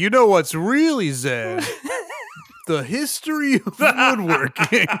up, like, you know what's really Zen? The history of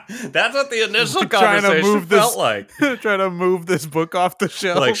woodworking. That's what the initial conversation felt like. Trying to move this book off the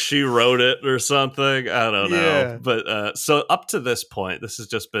shelf. Like she wrote it or something. I don't know. But so up to this point, this has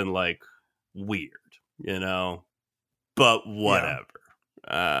just been like weird, but whatever.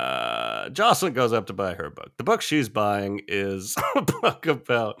 Yeah. Jocelyn goes up to buy her book. The book she's buying is a book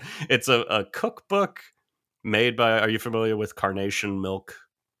about, it's a cookbook made by, are you familiar with Carnation Milk?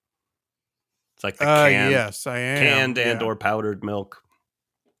 It's like the yes, I am. Canned and or powdered milk.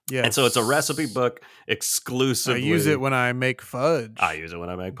 Yes. And so it's a recipe book exclusively. I use it when I make fudge. I use it when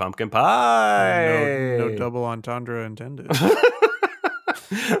I make pumpkin pie. No double entendre intended.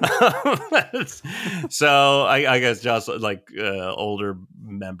 So I guess just like older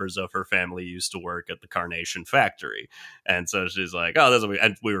members of her family used to work at the Carnation factory, and so she's like, oh, this will be,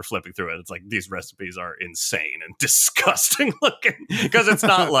 and we were flipping through it. It's like these recipes are insane and disgusting looking, because it's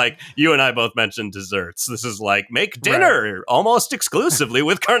not like you and I both mentioned desserts. This is like make dinner almost exclusively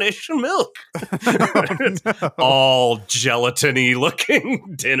with Carnation milk. No. All gelatiny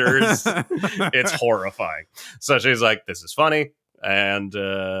looking dinners. It's horrifying. So she's like, this is funny and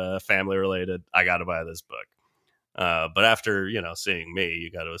family related. I got to buy this book. But after, seeing me,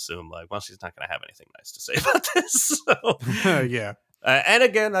 you got to assume like, well, she's not going to have anything nice to say about this. So, yeah. And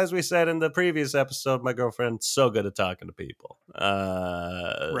again, as we said in the previous episode, my girlfriend's so good at talking to people.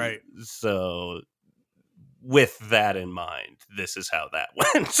 Right. So with that in mind, this is how that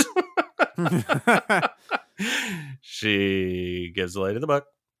went. She gives the lady the book.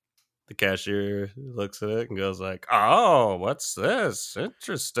 The cashier looks at it and goes like, oh, what's this?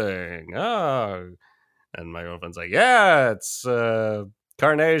 Interesting. Oh. And my girlfriend's like, yeah, it's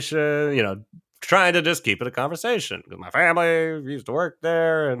Carnation, trying to just keep it a conversation. Because my family used to work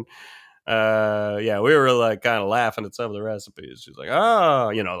there. And we were like kind of laughing at some of the recipes. She's like,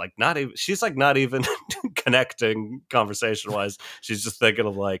 oh, like not even, she's like not even connecting conversation wise. She's just thinking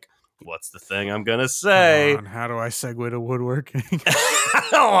of like, what's the thing I'm gonna say? How do I segue to woodworking?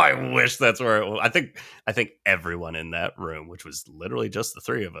 Oh, I wish that's where it was. I think everyone in that room, which was literally just the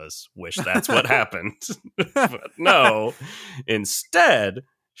three of us, wish that's what happened. But no. Instead,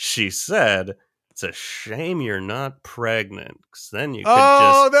 she said, it's a shame you're not pregnant, because then you could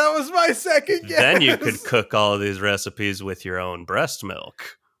that was my second guess. Then you could cook all of these recipes with your own breast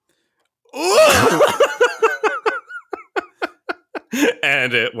milk.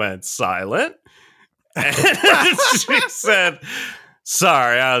 And it went silent. And she said,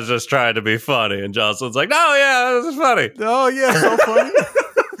 sorry, I was just trying to be funny. And Jocelyn's like, no, yeah, this is funny. Oh yeah, so funny.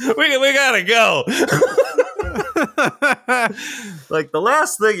 we gotta go. Like the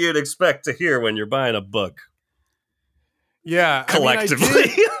last thing you'd expect to hear when you're buying a book. Yeah, Collectively.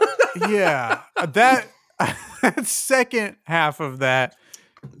 I mean, yeah, that second half of that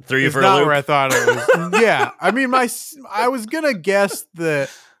Threw you is for a not loop. where I thought it was. Yeah, I mean, I was gonna guess that,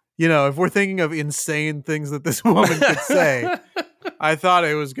 you know, if we're thinking of insane things that this woman could say, I thought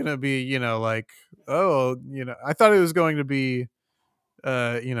it was gonna be, you know, like, oh, you know, I thought it was going to be,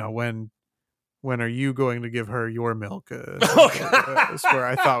 you know, when are you going to give her your milk? That's where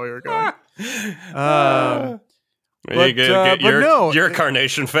I thought we were going. You get no, your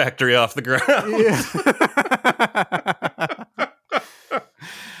carnation factory off the ground.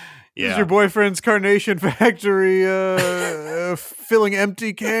 Yeah. This is your boyfriend's carnation factory filling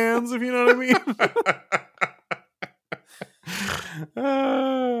empty cans, if you know what I mean.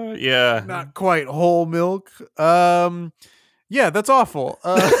 Yeah. Not quite whole milk. Yeah, that's awful.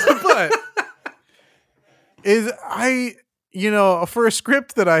 But you know, for a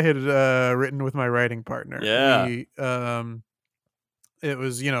script that I had written with my writing partner. Yeah. It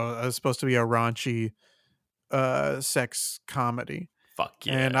was, you know, supposed to be a raunchy sex comedy. Fuck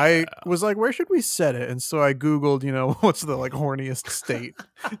yeah. And I was like, where should we set it? And so I Googled, you know, what's the like horniest state?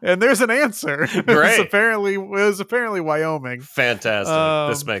 And there's an answer. Great. It was apparently Wyoming.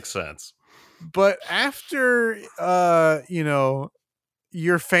 Fantastic. This makes sense. But after, you know,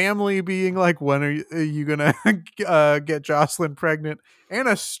 your family being like, when are you gonna get Jocelyn pregnant? And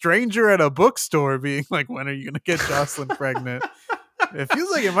a stranger at a bookstore being like, when are you gonna get Jocelyn pregnant? It feels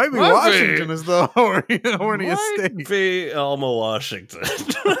like it might be Washington as the horniest state. Might be Elma, Washington.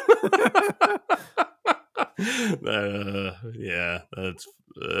 Yeah, that's.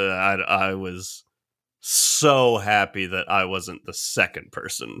 I was so happy that I wasn't the second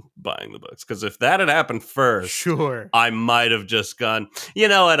person buying the books, because if that had happened first, sure, I might have just gone, you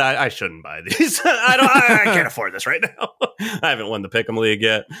know what, I shouldn't buy these. I can't afford this right now. I haven't won the Pick'em League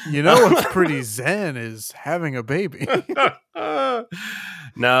yet. You know what's pretty zen is having a baby.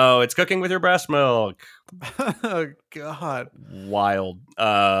 No, it's cooking with your breast milk. Oh God, wild. The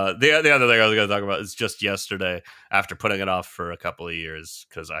other thing I was going to talk about is just yesterday, after putting it off for a couple of years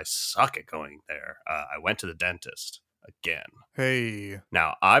because I suck at going there, I went to the dentist again. Hey,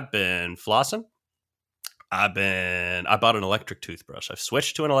 now I've been flossing. I bought an electric toothbrush. I've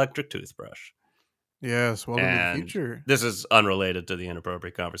switched to an electric toothbrush. Yes, welcome to the future. This is unrelated to the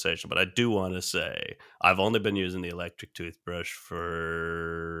inappropriate conversation, but I do want to say I've only been using the electric toothbrush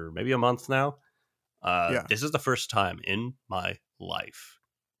for maybe a month now. This is the first time in my life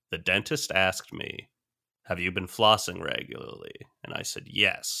the dentist asked me, have you been flossing regularly? And I said,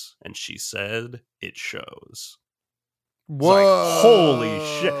 yes. And she said, it shows. Whoa. Like, holy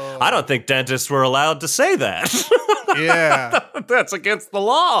shit. I don't think dentists were allowed to say that. Yeah. That's against the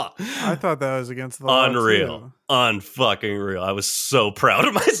law. I thought that was against the law. Unreal. Unfucking real. I was so proud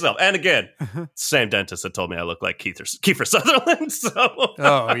of myself. And again, same dentist that told me I look like Kiefer Sutherland. So.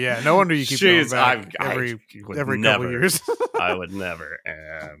 Oh, yeah. No wonder you keep going back every couple of years. I would never.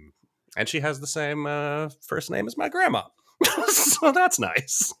 And she has the same first name as my grandma. So that's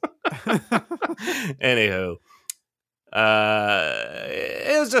nice. Anywho.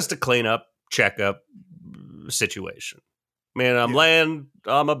 It was just a cleanup, checkup situation. Man, I'm laying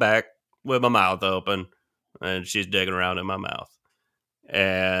on my back with my mouth open, and she's digging around in my mouth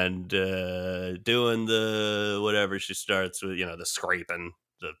and doing the whatever she starts with, you know, the scraping,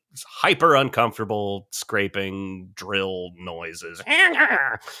 the hyper uncomfortable scraping drill noises.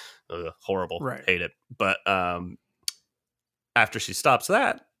 Horrible. Right. Hate it. But after she stops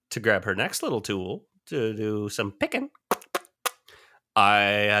that to grab her next little tool to do some picking, I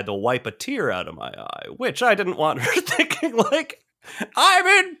had to wipe a tear out of my eye, which I didn't want her thinking, like, I'm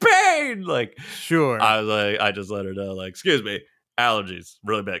in pain. Like, sure. I was like, I just let her know, like, excuse me, allergies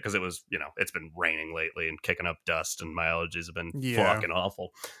really bad, because it was, you know, it's been raining lately and kicking up dust, and my allergies have been fucking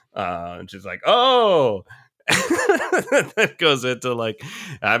awful. And she's like, oh. That goes into, like,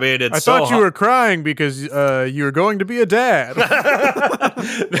 I mean, it's I thought you were crying because you were going to be a dad.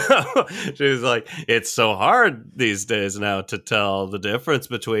 No, she was like, it's so hard these days now to tell the difference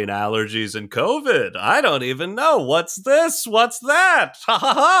between allergies and COVID. I don't even know. What's this? What's that? Ha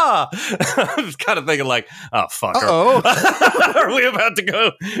ha ha. I was kind of thinking, like, oh, fuck. Are we about to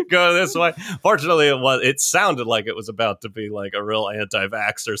go this way? Fortunately, it sounded like it was about to be like a real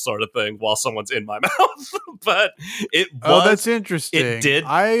anti-vaxxer sort of thing while someone's in my mouth. But it was. Oh, that's interesting. It did.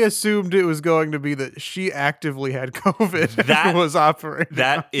 I assumed it was going to be that she actively had COVID and was operating.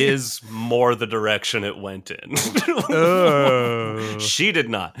 That is more the direction it went in. Oh. She did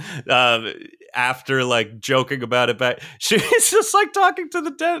not. After like joking about it back, she's just like talking to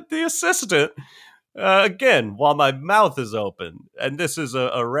the assistant again while my mouth is open, and this is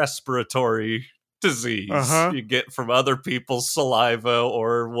a respiratory disease you get from other people's saliva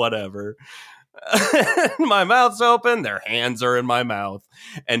or whatever. My mouth's open, their hands are in my mouth,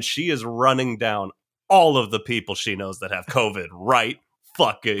 and she is running down all of the people she knows that have COVID right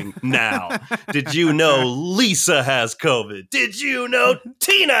fucking now. Did you know Lisa has COVID? Did you know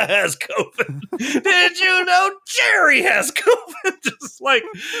Tina has COVID? Did you know Jerry has COVID? Just like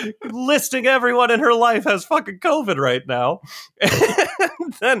listing everyone in her life has fucking COVID right now.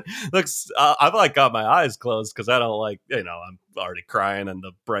 And then looks, I've like got my eyes closed because I don't like, I'm already crying in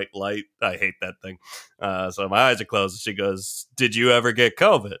the bright light. I hate that thing. So my eyes are closed. And she goes, "Did you ever get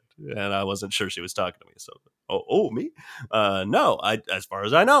COVID?" And I wasn't sure she was talking to me. So, me? No, as far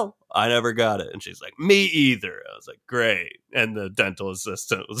as I know, I never got it. And she's like, "Me either." I was like, "Great." And the dental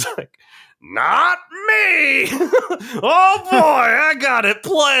assistant was like, "Not me." "Oh boy, I got it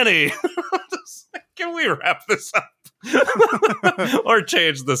plenty." Can we wrap this up? Or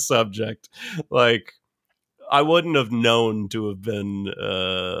change the subject? Like, I wouldn't have known to have been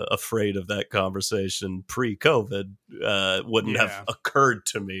afraid of that conversation pre-COVID. Wouldn't have occurred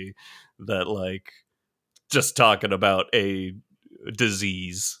to me that, like, just talking about a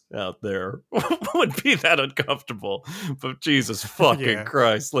disease out there would be that uncomfortable. But Jesus fucking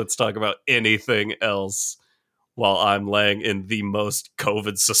Christ, let's talk about anything else while I'm laying in the most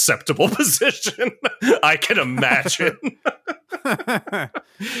COVID susceptible position I can imagine.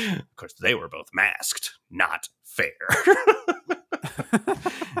 Of course, they were both masked. Not fair.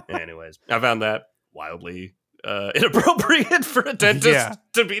 Anyways, I found that wildly inappropriate for a dentist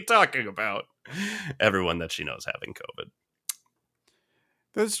to be talking about everyone that she knows having COVID.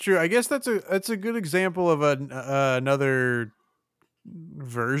 That's true. I guess that's a good example of another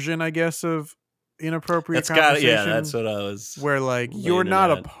version, I guess, of inappropriate conversation. That's what I was. Where like you're not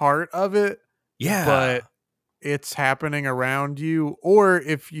a part of it, but it's happening around you. Or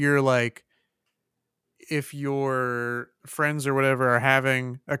if your friends or whatever are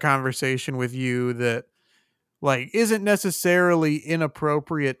having a conversation with you that like isn't necessarily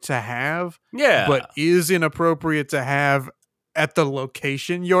inappropriate to have, but is inappropriate to have at the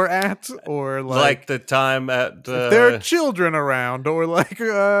location you're at, or like the time at if there are children around, or like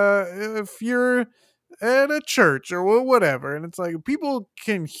if you're at a church or whatever, and it's like people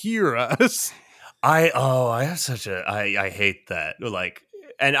can hear us. I have such I hate that. Like,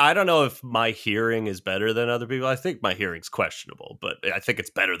 and I don't know if my hearing is better than other people. I think my hearing's questionable, but I think it's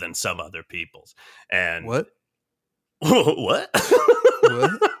better than some other people's. And what? What?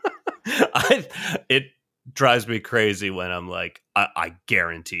 It drives me crazy when I'm like, I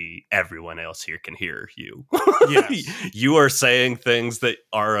guarantee everyone else here can hear you. Yes. You are saying things that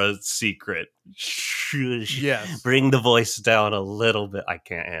are a secret. Yes. Bring the voice down a little bit. I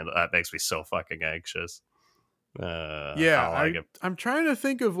can't handle that. Makes me so fucking anxious. I'm trying to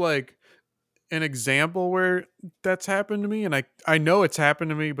think of like an example where that's happened to me, and I know it's happened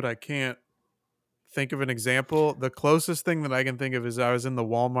to me, but I can't think of an example. The closest thing that I can think of is I was in the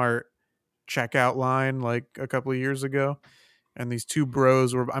Walmart checkout line like a couple of years ago, and these two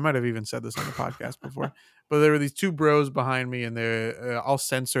bros I might have even said this on the podcast before, but there were these two bros behind me, and I'll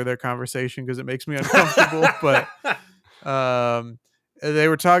censor their conversation because it makes me uncomfortable. But they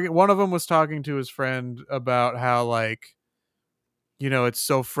were talking. One of them was talking to his friend about how like, it's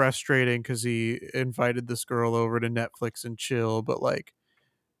so frustrating because he invited this girl over to Netflix and chill, but like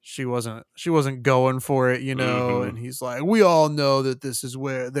she wasn't going for it, Mm-hmm. And he's like, we all know that this is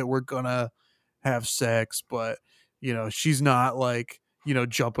that we're gonna have sex, but she's not like,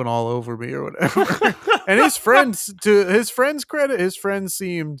 jumping all over me or whatever. And his friends, to his friend's credit, his friends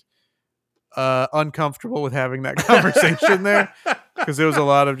seemed uncomfortable with having that conversation there, because there was a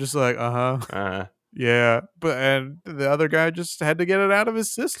lot of just like, yeah, and the other guy just had to get it out of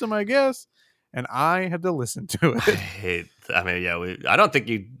his system, I guess. And I had to listen to it. I don't think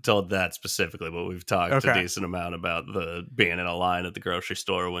you told that specifically, but we've talked a decent amount about the being in a line at the grocery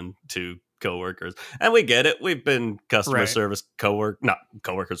store when two coworkers, and we get it. We've been customer service not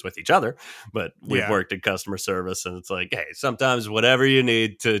coworkers with each other, but we've worked in customer service, and it's like, hey, sometimes whatever you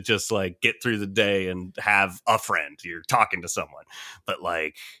need to just like get through the day and have a friend, you're talking to someone, but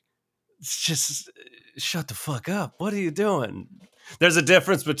like, it's just shut the fuck up. What are you doing? There's a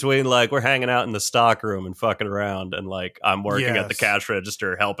difference between like we're hanging out in the stock room and fucking around, and like I'm working at the Yes. cash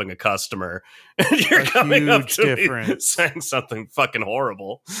register helping a customer, and you're A coming up huge to me difference. saying something fucking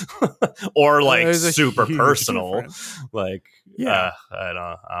horrible, or like There's a super huge personal. difference. Like, Yeah. I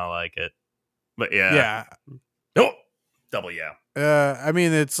don't like it, but yeah, Yeah. oh, double yeah. I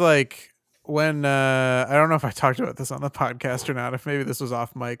mean, it's like when I don't know if I talked about this on the podcast or not. If maybe this was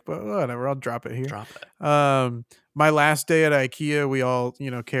off mic, but whatever, I'll drop it here. Drop it. My last day at IKEA, we all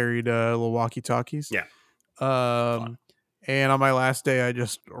carried little walkie-talkies. Yeah. And on my last day, I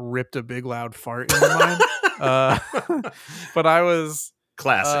just ripped a big loud fart into mine. But I was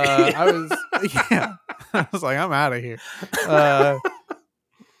Classy. I was like, I'm out of here.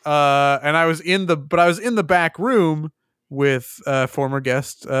 And I was in the back room with former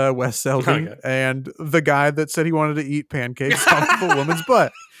guest Wes Selby and the guy that said he wanted to eat pancakes off of a woman's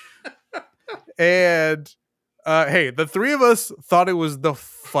butt. And hey, the three of us thought it was the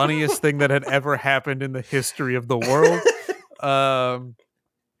funniest thing that had ever happened in the history of the world. But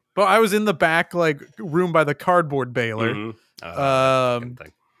I was in the back like room by the cardboard baler. Mm-hmm.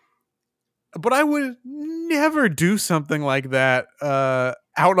 But I would never do something like that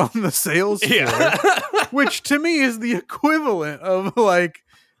out on the sales floor, which to me is the equivalent of like,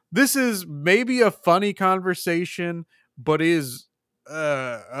 this is maybe a funny conversation, but is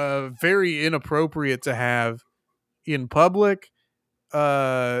very inappropriate to have in public.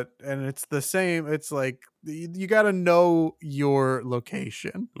 And it's the same. It's like, you got to know your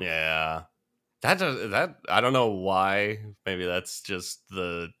location. Yeah. That I don't know why. Maybe that's just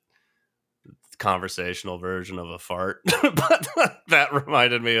the conversational version of a fart, but that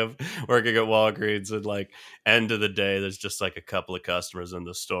reminded me of working at Walgreens, and like end of the day there's just like a couple of customers in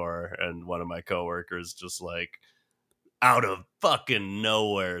the store, and one of my coworkers just like out of fucking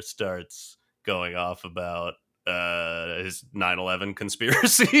nowhere starts going off about his 9/11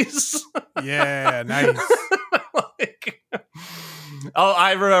 conspiracies. Yeah, nice. Like, oh,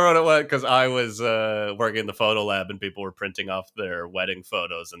 I remember what it was, because I was working in the photo lab and people were printing off their wedding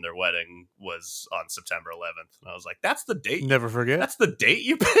photos, and their wedding was on September 11th. And I was like, that's the date? Never forget. That's the date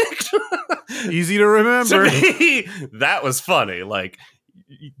you picked? Easy to remember. To me, that was funny. Like,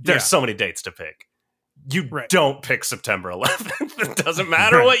 there's so many dates to pick. You don't pick September 11th. It doesn't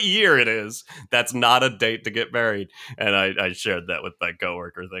matter what year it is. That's not a date to get married. And I shared that with my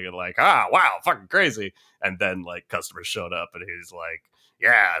coworker, thinking like, wow, fucking crazy. And then like customers showed up, and he's like,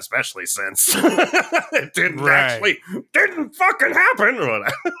 yeah, especially since it didn't fucking happen. Or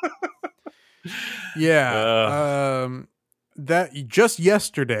whatever. Yeah. That just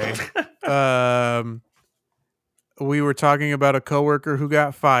yesterday, we were talking about a coworker who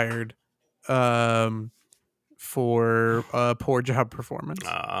got fired for poor job performance.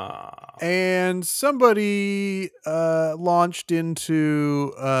 And somebody launched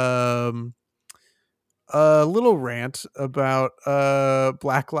into a little rant about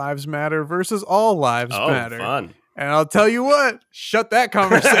Black Lives Matter versus All Lives Matter. Fun. And I'll tell you what, shut that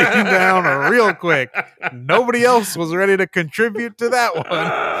conversation down real quick. Nobody else was ready to contribute to that one.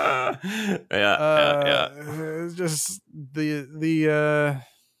 It's just the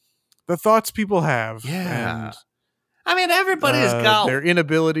thoughts people have. Yeah. And, I mean, everybody's got their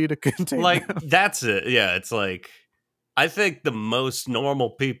inability to contain like them. That's it. Yeah, it's like I think the most normal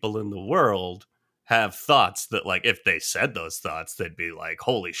people in the world have thoughts that, like, if they said those thoughts, they'd be like,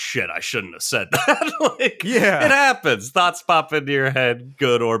 holy shit, I shouldn't have said that. Like, yeah, it happens. Thoughts pop into your head,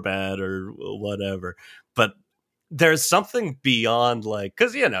 good or bad or whatever. But there's something beyond, like,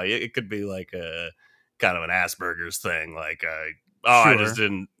 because, it could be like a kind of an Asperger's thing. Like,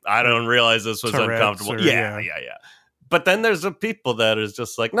 I don't realize this was Tourette's uncomfortable. Or, yeah. But then there's the people that is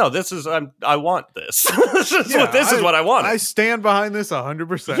just like, no, this is, I want this. This is what I wanted. I stand behind this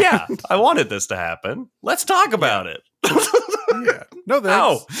 100%. Yeah, I wanted this to happen. Let's talk about it. Yeah. No,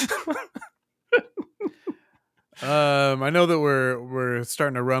 thanks. I know that we're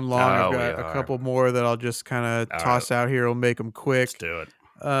starting to run long. I've got a couple more that I'll just kind of toss out here. We'll make them quick. Let's do it.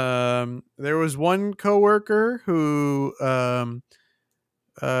 There was one coworker who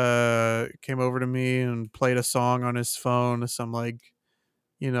came over to me and played a song on his phone, some like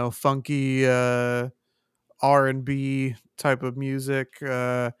funky R&B type of music,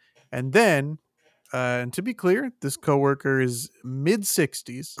 and then and to be clear, this coworker is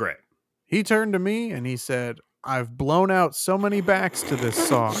mid-60s. Great. He turned to me and he said, I've blown out so many backs to this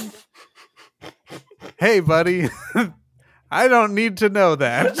song. Hey buddy, I don't need to know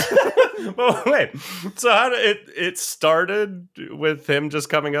that. Well, wait, so how did it started with him just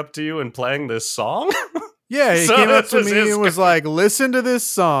coming up to you and playing this song? Yeah, he came up to me and was like, listen to this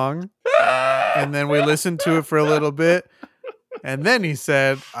song. And then we listened to it for a little bit. And then he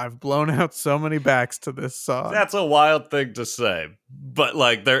said, I've blown out so many backs to this song. That's a wild thing to say, but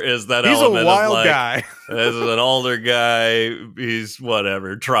like there is that He's element a wild of like, guy. this is an older guy. He's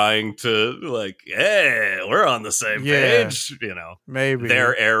whatever trying to like, hey, we're on the same page. You know, Maybe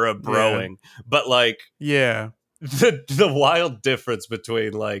their era broing, but like, the wild difference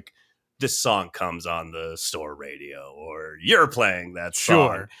between like this song comes on the store radio or you're playing that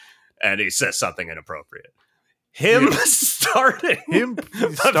song and he says something inappropriate. Him starting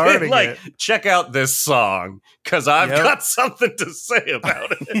like, it. Check out this song because I've got something to say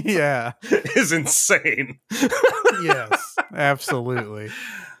about it. Is insane. Yes, absolutely.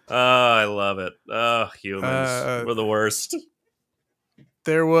 I love it. Humans were the worst.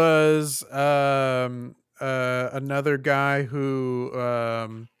 There was another guy who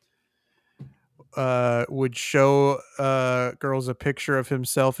would show girls a picture of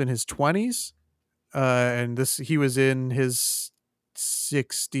himself in his 20s. And he was in his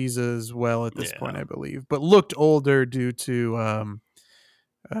 60s as well at this point, I believe, but looked older due to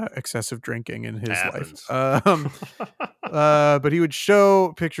excessive drinking in his life. But he would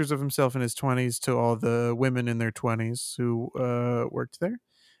show pictures of himself in his 20s to all the women in their 20s who worked there,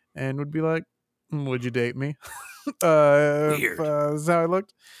 and would be like, "Would you date me?" Weird. That's how I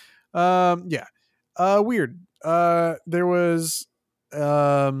looked. Weird. There was.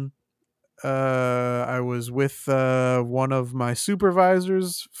 I was with one of my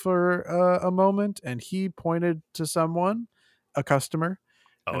supervisors for a moment, and he pointed to someone, a customer.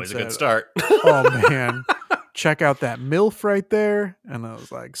 Always a good start. Oh man, check out that MILF right there. And I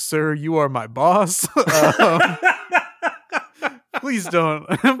was like, sir, you are my boss. Please don't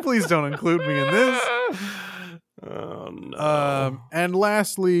include me in this. Oh no. And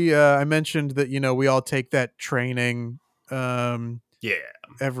lastly, I mentioned that, we all take that training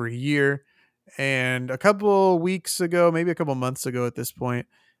every year. And a couple weeks ago, maybe a couple months ago at this point,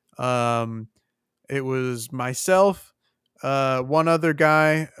 it was myself, one other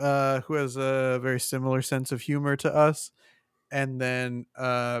guy who has a very similar sense of humor to us, and then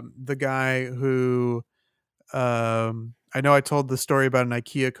the guy who I know I told the story about an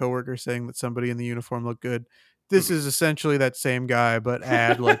IKEA coworker saying that somebody in the uniform looked good. This is essentially that same guy, but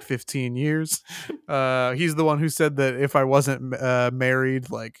add like 15 years. He's the one who said that if I wasn't married,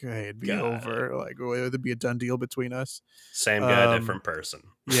 like, hey, it'd be over. Like, it would be a done deal between us. Same guy, different person.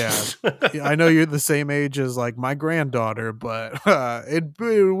 Yeah. I know you're the same age as like my granddaughter, but it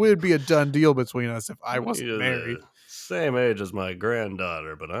would be a done deal between us if I wasn't married. Same age as my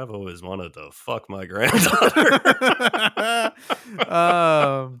granddaughter, but I've always wanted to fuck my granddaughter.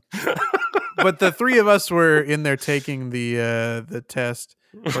 But the three of us were in there taking the test,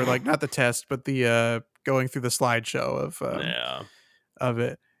 or like not the test, but the going through the slideshow of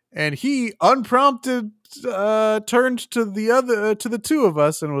it. And he unprompted turned to the two of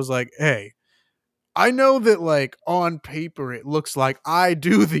us and was like, "Hey, I know that like on paper it looks like I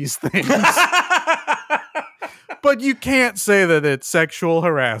do these things." But you can't say that it's sexual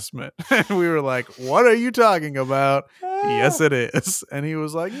harassment. And we were like, what are you talking about? Yes, it is. And he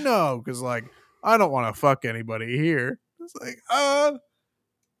was like, no, because like, I don't want to fuck anybody here. It's like,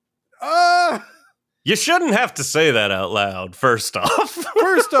 You shouldn't have to say that out loud, first off.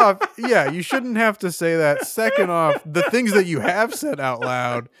 First off, yeah, you shouldn't have to say that. Second off, the things that you have said out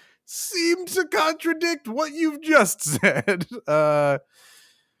loud seem to contradict what you've just said.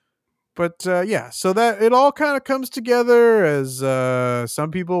 But so that it all kind of comes together as some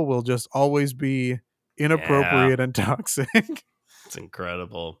people will just always be inappropriate and toxic. It's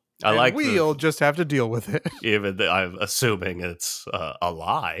incredible. We'll just have to deal with it. Even I'm assuming it's a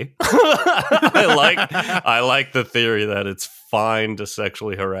lie. I like the theory that it's fine to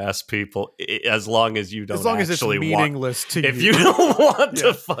sexually harass people as long as you don't. As long as it's meaningless to you. If you don't want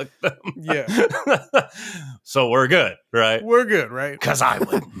to fuck them, So we're good, right? We're good, right? Because I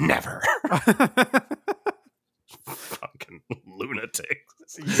would never. Fucking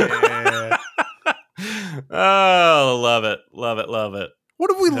lunatics. Yeah. Oh, love it, love it, love it.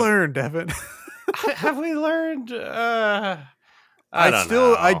 What have we learned, Evan? Have we learned?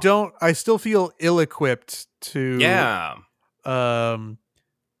 I still feel ill-equipped to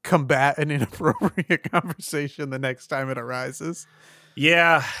combat an inappropriate conversation the next time it arises.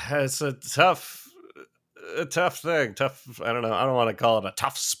 Yeah, it's a tough thing. Tough. I don't know. I don't want to call it a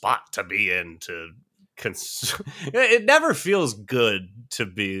tough spot to be in. It never feels good to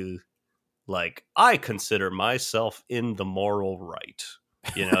be like, I consider myself in the moral right.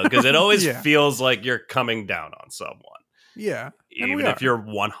 Because it always feels like you're coming down on someone. Yeah. Even if you're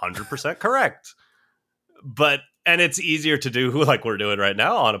 100% correct. And it's easier to do like we're doing right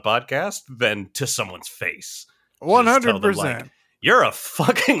now on a podcast than to someone's face. Just tell them, 100%. you're a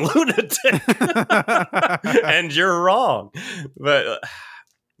fucking lunatic and you're wrong. But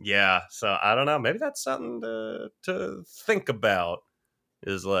yeah, so I don't know. Maybe that's something to think about.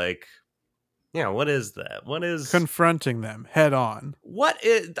 Is like, yeah, what is that? What is Confronting them head on. what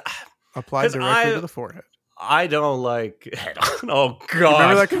is? Applied 'Cause directly to the forehead. I don't like head on. Oh You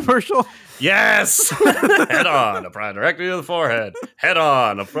remember god. that commercial? Yes. Head on, apply directly to the forehead. Head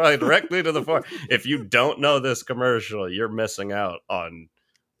on, apply directly to the forehead. If you don't know this commercial, you're missing out on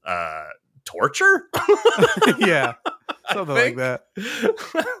torture. Yeah. Something like that.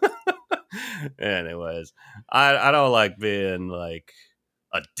 Anyways, I don't like being like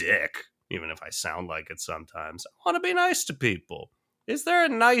a dick, even if I sound like it sometimes. I want to be nice to people. Is there a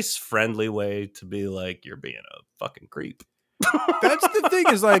nice, friendly way to be like, you're being a fucking creep? That's the thing,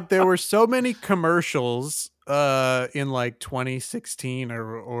 is like there were so many commercials in like 2016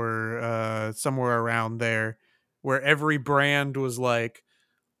 or somewhere around there where every brand was like,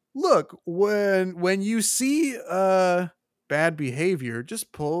 look, when you see bad behavior,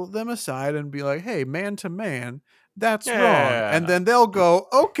 just pull them aside and be like, hey, man to man, that's wrong. And then they'll go,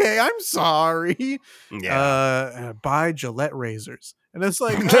 okay, I'm sorry. Yeah. Buy Gillette razors. And it's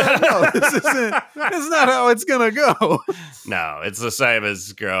like, no, it's not how it's gonna go. No, it's the same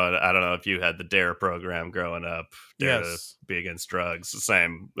as growing. I don't know if you had the DARE program growing up. Dare Yes. to be against drugs. The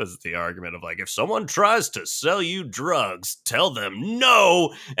same as the argument of like, if someone tries to sell you drugs, tell them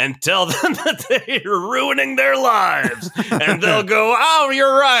no and tell them that they're ruining their lives. And they'll go, oh,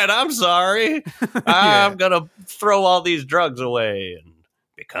 you're right. I'm sorry. I'm going to throw all these drugs away and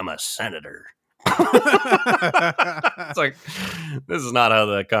become a senator. It's like, this is not how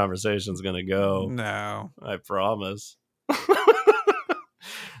that conversation's gonna go. No. I promise.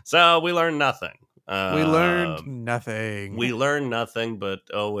 So we learned nothing. We learned nothing. We learned nothing, but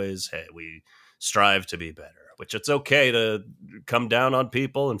always, hey, we strive to be better. Which it's okay to come down on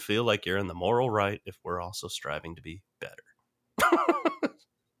people and feel like you're in the moral right if we're also striving to be better.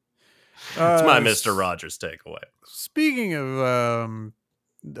 It's my Mr. Rogers takeaway. Speaking of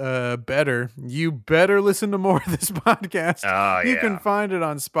better, you better listen to more of this podcast. Oh, You yeah. can find it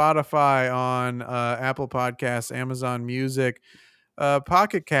on Spotify, on Apple Podcasts, Amazon Music,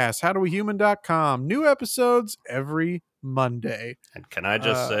 Pocket Cast, howdowehuman.com. New episodes every Monday. And can I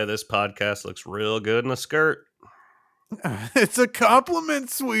just say this podcast looks real good in a skirt? It's a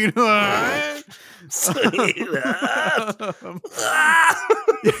compliment, sweetheart.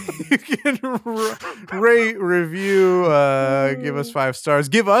 You can rate, review, give us 5 stars,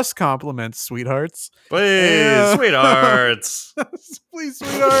 give us compliments, sweethearts. Please, sweethearts. Please,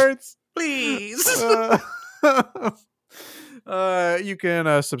 sweethearts. Please. You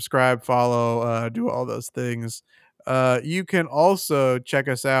can subscribe, follow, do all those things. You can also check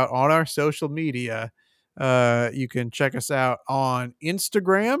us out on our social media. You can check us out on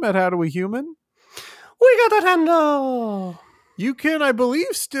Instagram at howdowehuman. We got that handle. You can, I believe,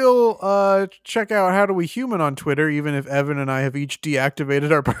 still check out How Do We Human on Twitter, even if Evan and I have each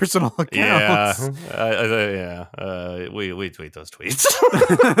deactivated our personal accounts. We tweet those tweets.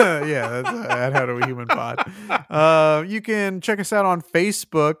 Yeah, that's at How Do We Human Pod. You can check us out on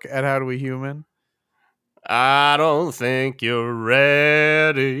Facebook at How Do We Human. I don't think you're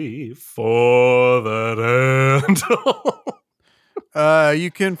ready for that handle. You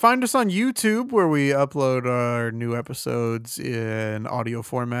can find us on YouTube, where we upload our new episodes in audio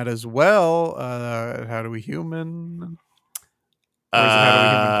format as well. How Do We Human? Or is it How Do We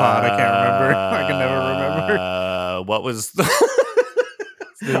Human Pod? I can't remember. I can never remember. What was the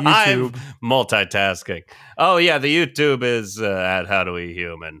The I'm YouTube. multitasking. Oh yeah, the YouTube is at How Do We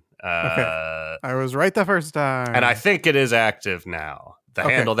Human. Okay. I was right the first time. And I think it is active now. The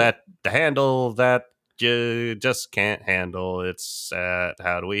Okay. handle that you just can't handle. It's at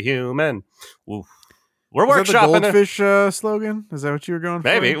How Do We Human. Oof. We're Is that the workshopping it. goldfish slogan? Is that what you were going for?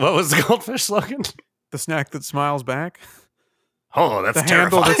 Maybe. What was the goldfish slogan? The snack that smiles back. Oh, that's The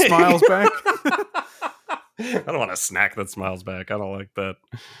handle that terrifying. smiles back. I don't want a snack that smiles back. I don't like that.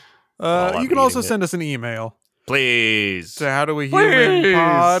 You can also send us an email Please. to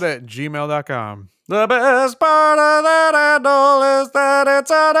howdowehumanpod@gmail.com. The best part of that handle is that it's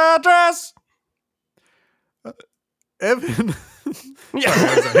an address. Evan. Yeah.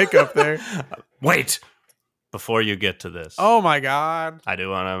 Sorry, there's a hiccup there. Wait. Before you get to this, Oh my God. I do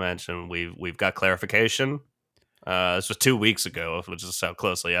want to mention we've got clarification. This was 2 weeks ago, which is how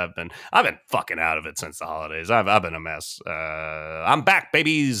closely I've been fucking out of it since the holidays. I've been a mess. I'm back,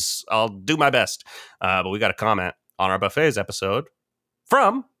 babies. I'll do my best. But we got a comment on our buffets episode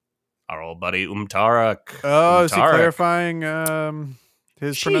from our old buddy Umtarak. Oh, is he Umtarak. clarifying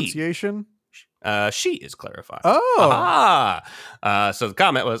his She. pronunciation? She is clarifying. Oh. Aha! So the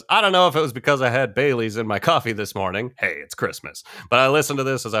comment was, I don't know if it was because I had Bailey's in my coffee this morning. Hey, it's Christmas. But I listened to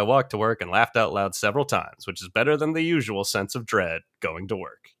this as I walked to work and laughed out loud several times, which is better than the usual sense of dread going to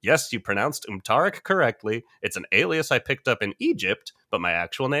work. Yes, you pronounced Umtarik correctly. It's an alias I picked up in Egypt, but my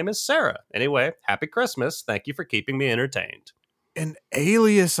actual name is Sarah. Anyway, happy Christmas. Thank you for keeping me entertained. An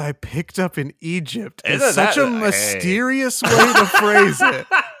alias I picked up in Egypt is Isn't such that- a mysterious way to phrase it.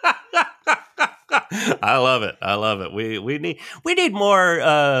 I love it. I love it. We need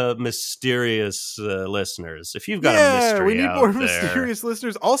more mysterious listeners. If you've got a mystery, we need out more there, mysterious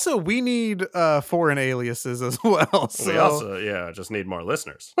listeners. Also, we need foreign aliases as well. So. We also just need more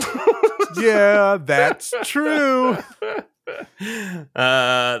listeners. Yeah, that's true.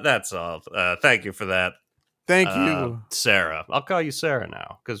 That's all. Thank you for that. Thank you. Sarah. I'll call you Sarah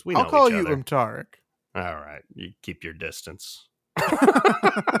now because we know I'll call each you other. Umtarik. All right, you keep your distance.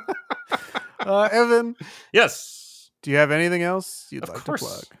 Evan, Yes. do you have anything else you'd Of like course. to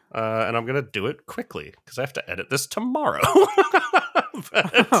plug? And I'm going to do it quickly because I have to edit this tomorrow.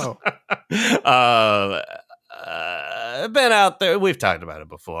 Oh. Been out there. We've talked about it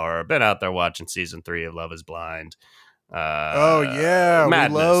before. Been out there watching season 3 of Love is Blind. Oh yeah,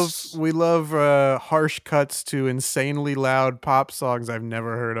 Madness. we love harsh cuts to insanely loud pop songs I've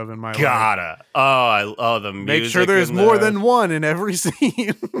never heard of in my life. Gotta. The music. Make sure there's in more there. than one in every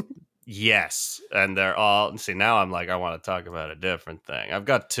scene. Yes, and they're all. See, now I'm like, I want to talk about a different thing. I've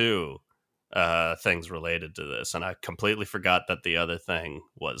got 2 things related to this, and I completely forgot that the other thing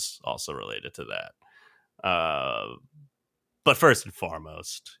was also related to that. But first and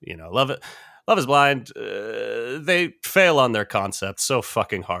foremost, Love is Blind. They fail on their concept so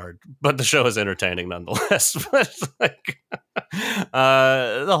fucking hard, but the show is entertaining nonetheless. But like,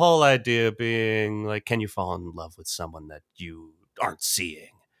 the whole idea being like, can you fall in love with someone that you aren't seeing,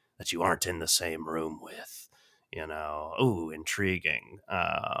 that you aren't in the same room with? Ooh, intriguing.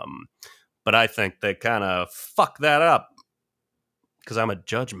 But I think they kind of fuck that up because I'm a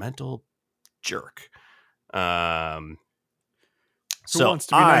judgmental jerk. Who wants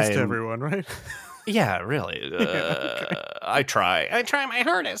to be nice to everyone, right? Yeah, really. Okay. I try my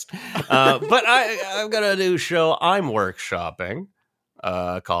hardest. But I've got a new show I'm workshopping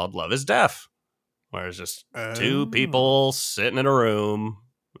called Love is Deaf, where it's just 2 people sitting in a room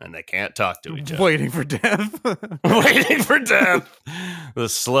and they can't talk to each other. Waiting for death. Waiting for death. The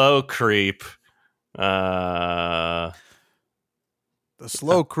slow creep. The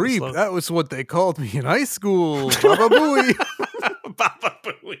slow creep. That was what they called me in high school. Baba Booey. Baba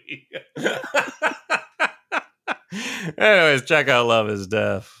Booey. Anyways, check out Love is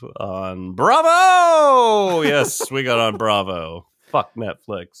Deaf on Bravo. Yes, we got on Bravo. Fuck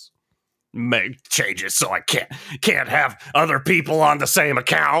Netflix. Make changes so I can't have other people on the same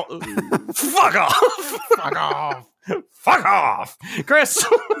account. Fuck off. Fuck off. Fuck off. Chris,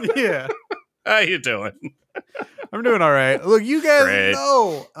 Yeah. how you doing? I'm doing all right. Look, you guys Great.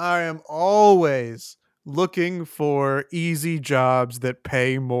 know I am always looking for easy jobs that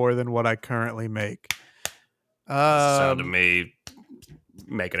pay more than what I currently make. Sound of me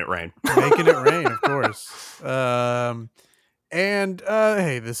making it rain. Making it rain, of course. And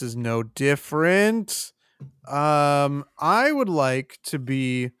hey, this is no different. I would like to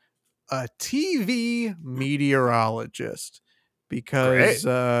be a TV meteorologist because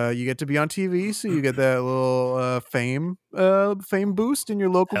you get to be on TV, so you get that little fame boost in your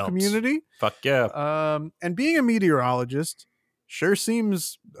local Helps. community. Fuck yeah. And being a meteorologist sure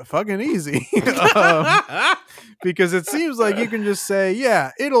seems fucking easy. Because it seems like you can just say,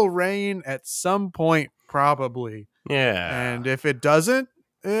 yeah, it'll rain at some point, probably. Yeah. And if it doesn't,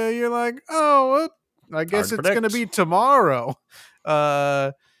 you're like, oh, well, I guess Hard it's to going to predict. be tomorrow.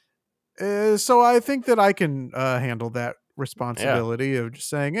 So I think that I can handle that responsibility of just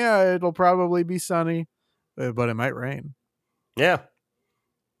saying, yeah, it'll probably be sunny, but it might rain. Yeah.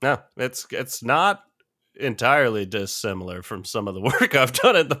 No, it's not entirely dissimilar from some of the work I've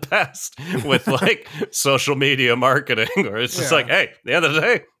done in the past with like social media marketing, where it's just Yeah. like, hey, at the end of the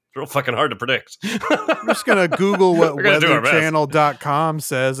day, it's real fucking hard to predict. I'm just going to Google what We're gonna do our best. weatherchannel.com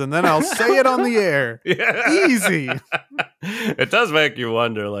says, and then I'll say it on the air. Yeah. Easy. It does make you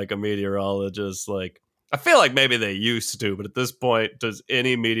wonder, like a meteorologist, like I feel like maybe they used to, but at this point, does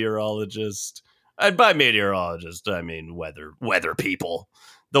any meteorologist, and by meteorologist, I mean weather people,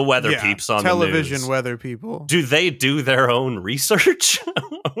 the weather Yeah, peeps on television the news. weather people. Do they do their own research,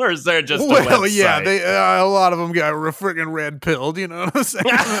 or is there just a Well, website? yeah, they a lot of them got freaking red pilled. You know what I'm saying?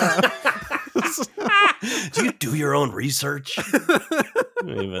 Do you do your own research?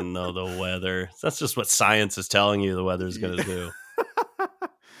 Even though the weather, that's just what science is telling you the weather's going to do.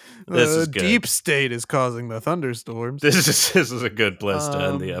 This is The good. deep state is causing the thunderstorms. This is a good place to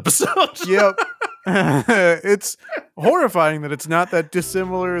end the episode. Yep. It's horrifying that it's not that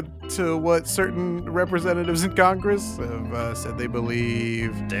dissimilar to what certain representatives in Congress have said they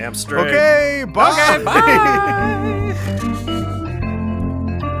believe. Damn straight. Okay, bye. Okay, bye.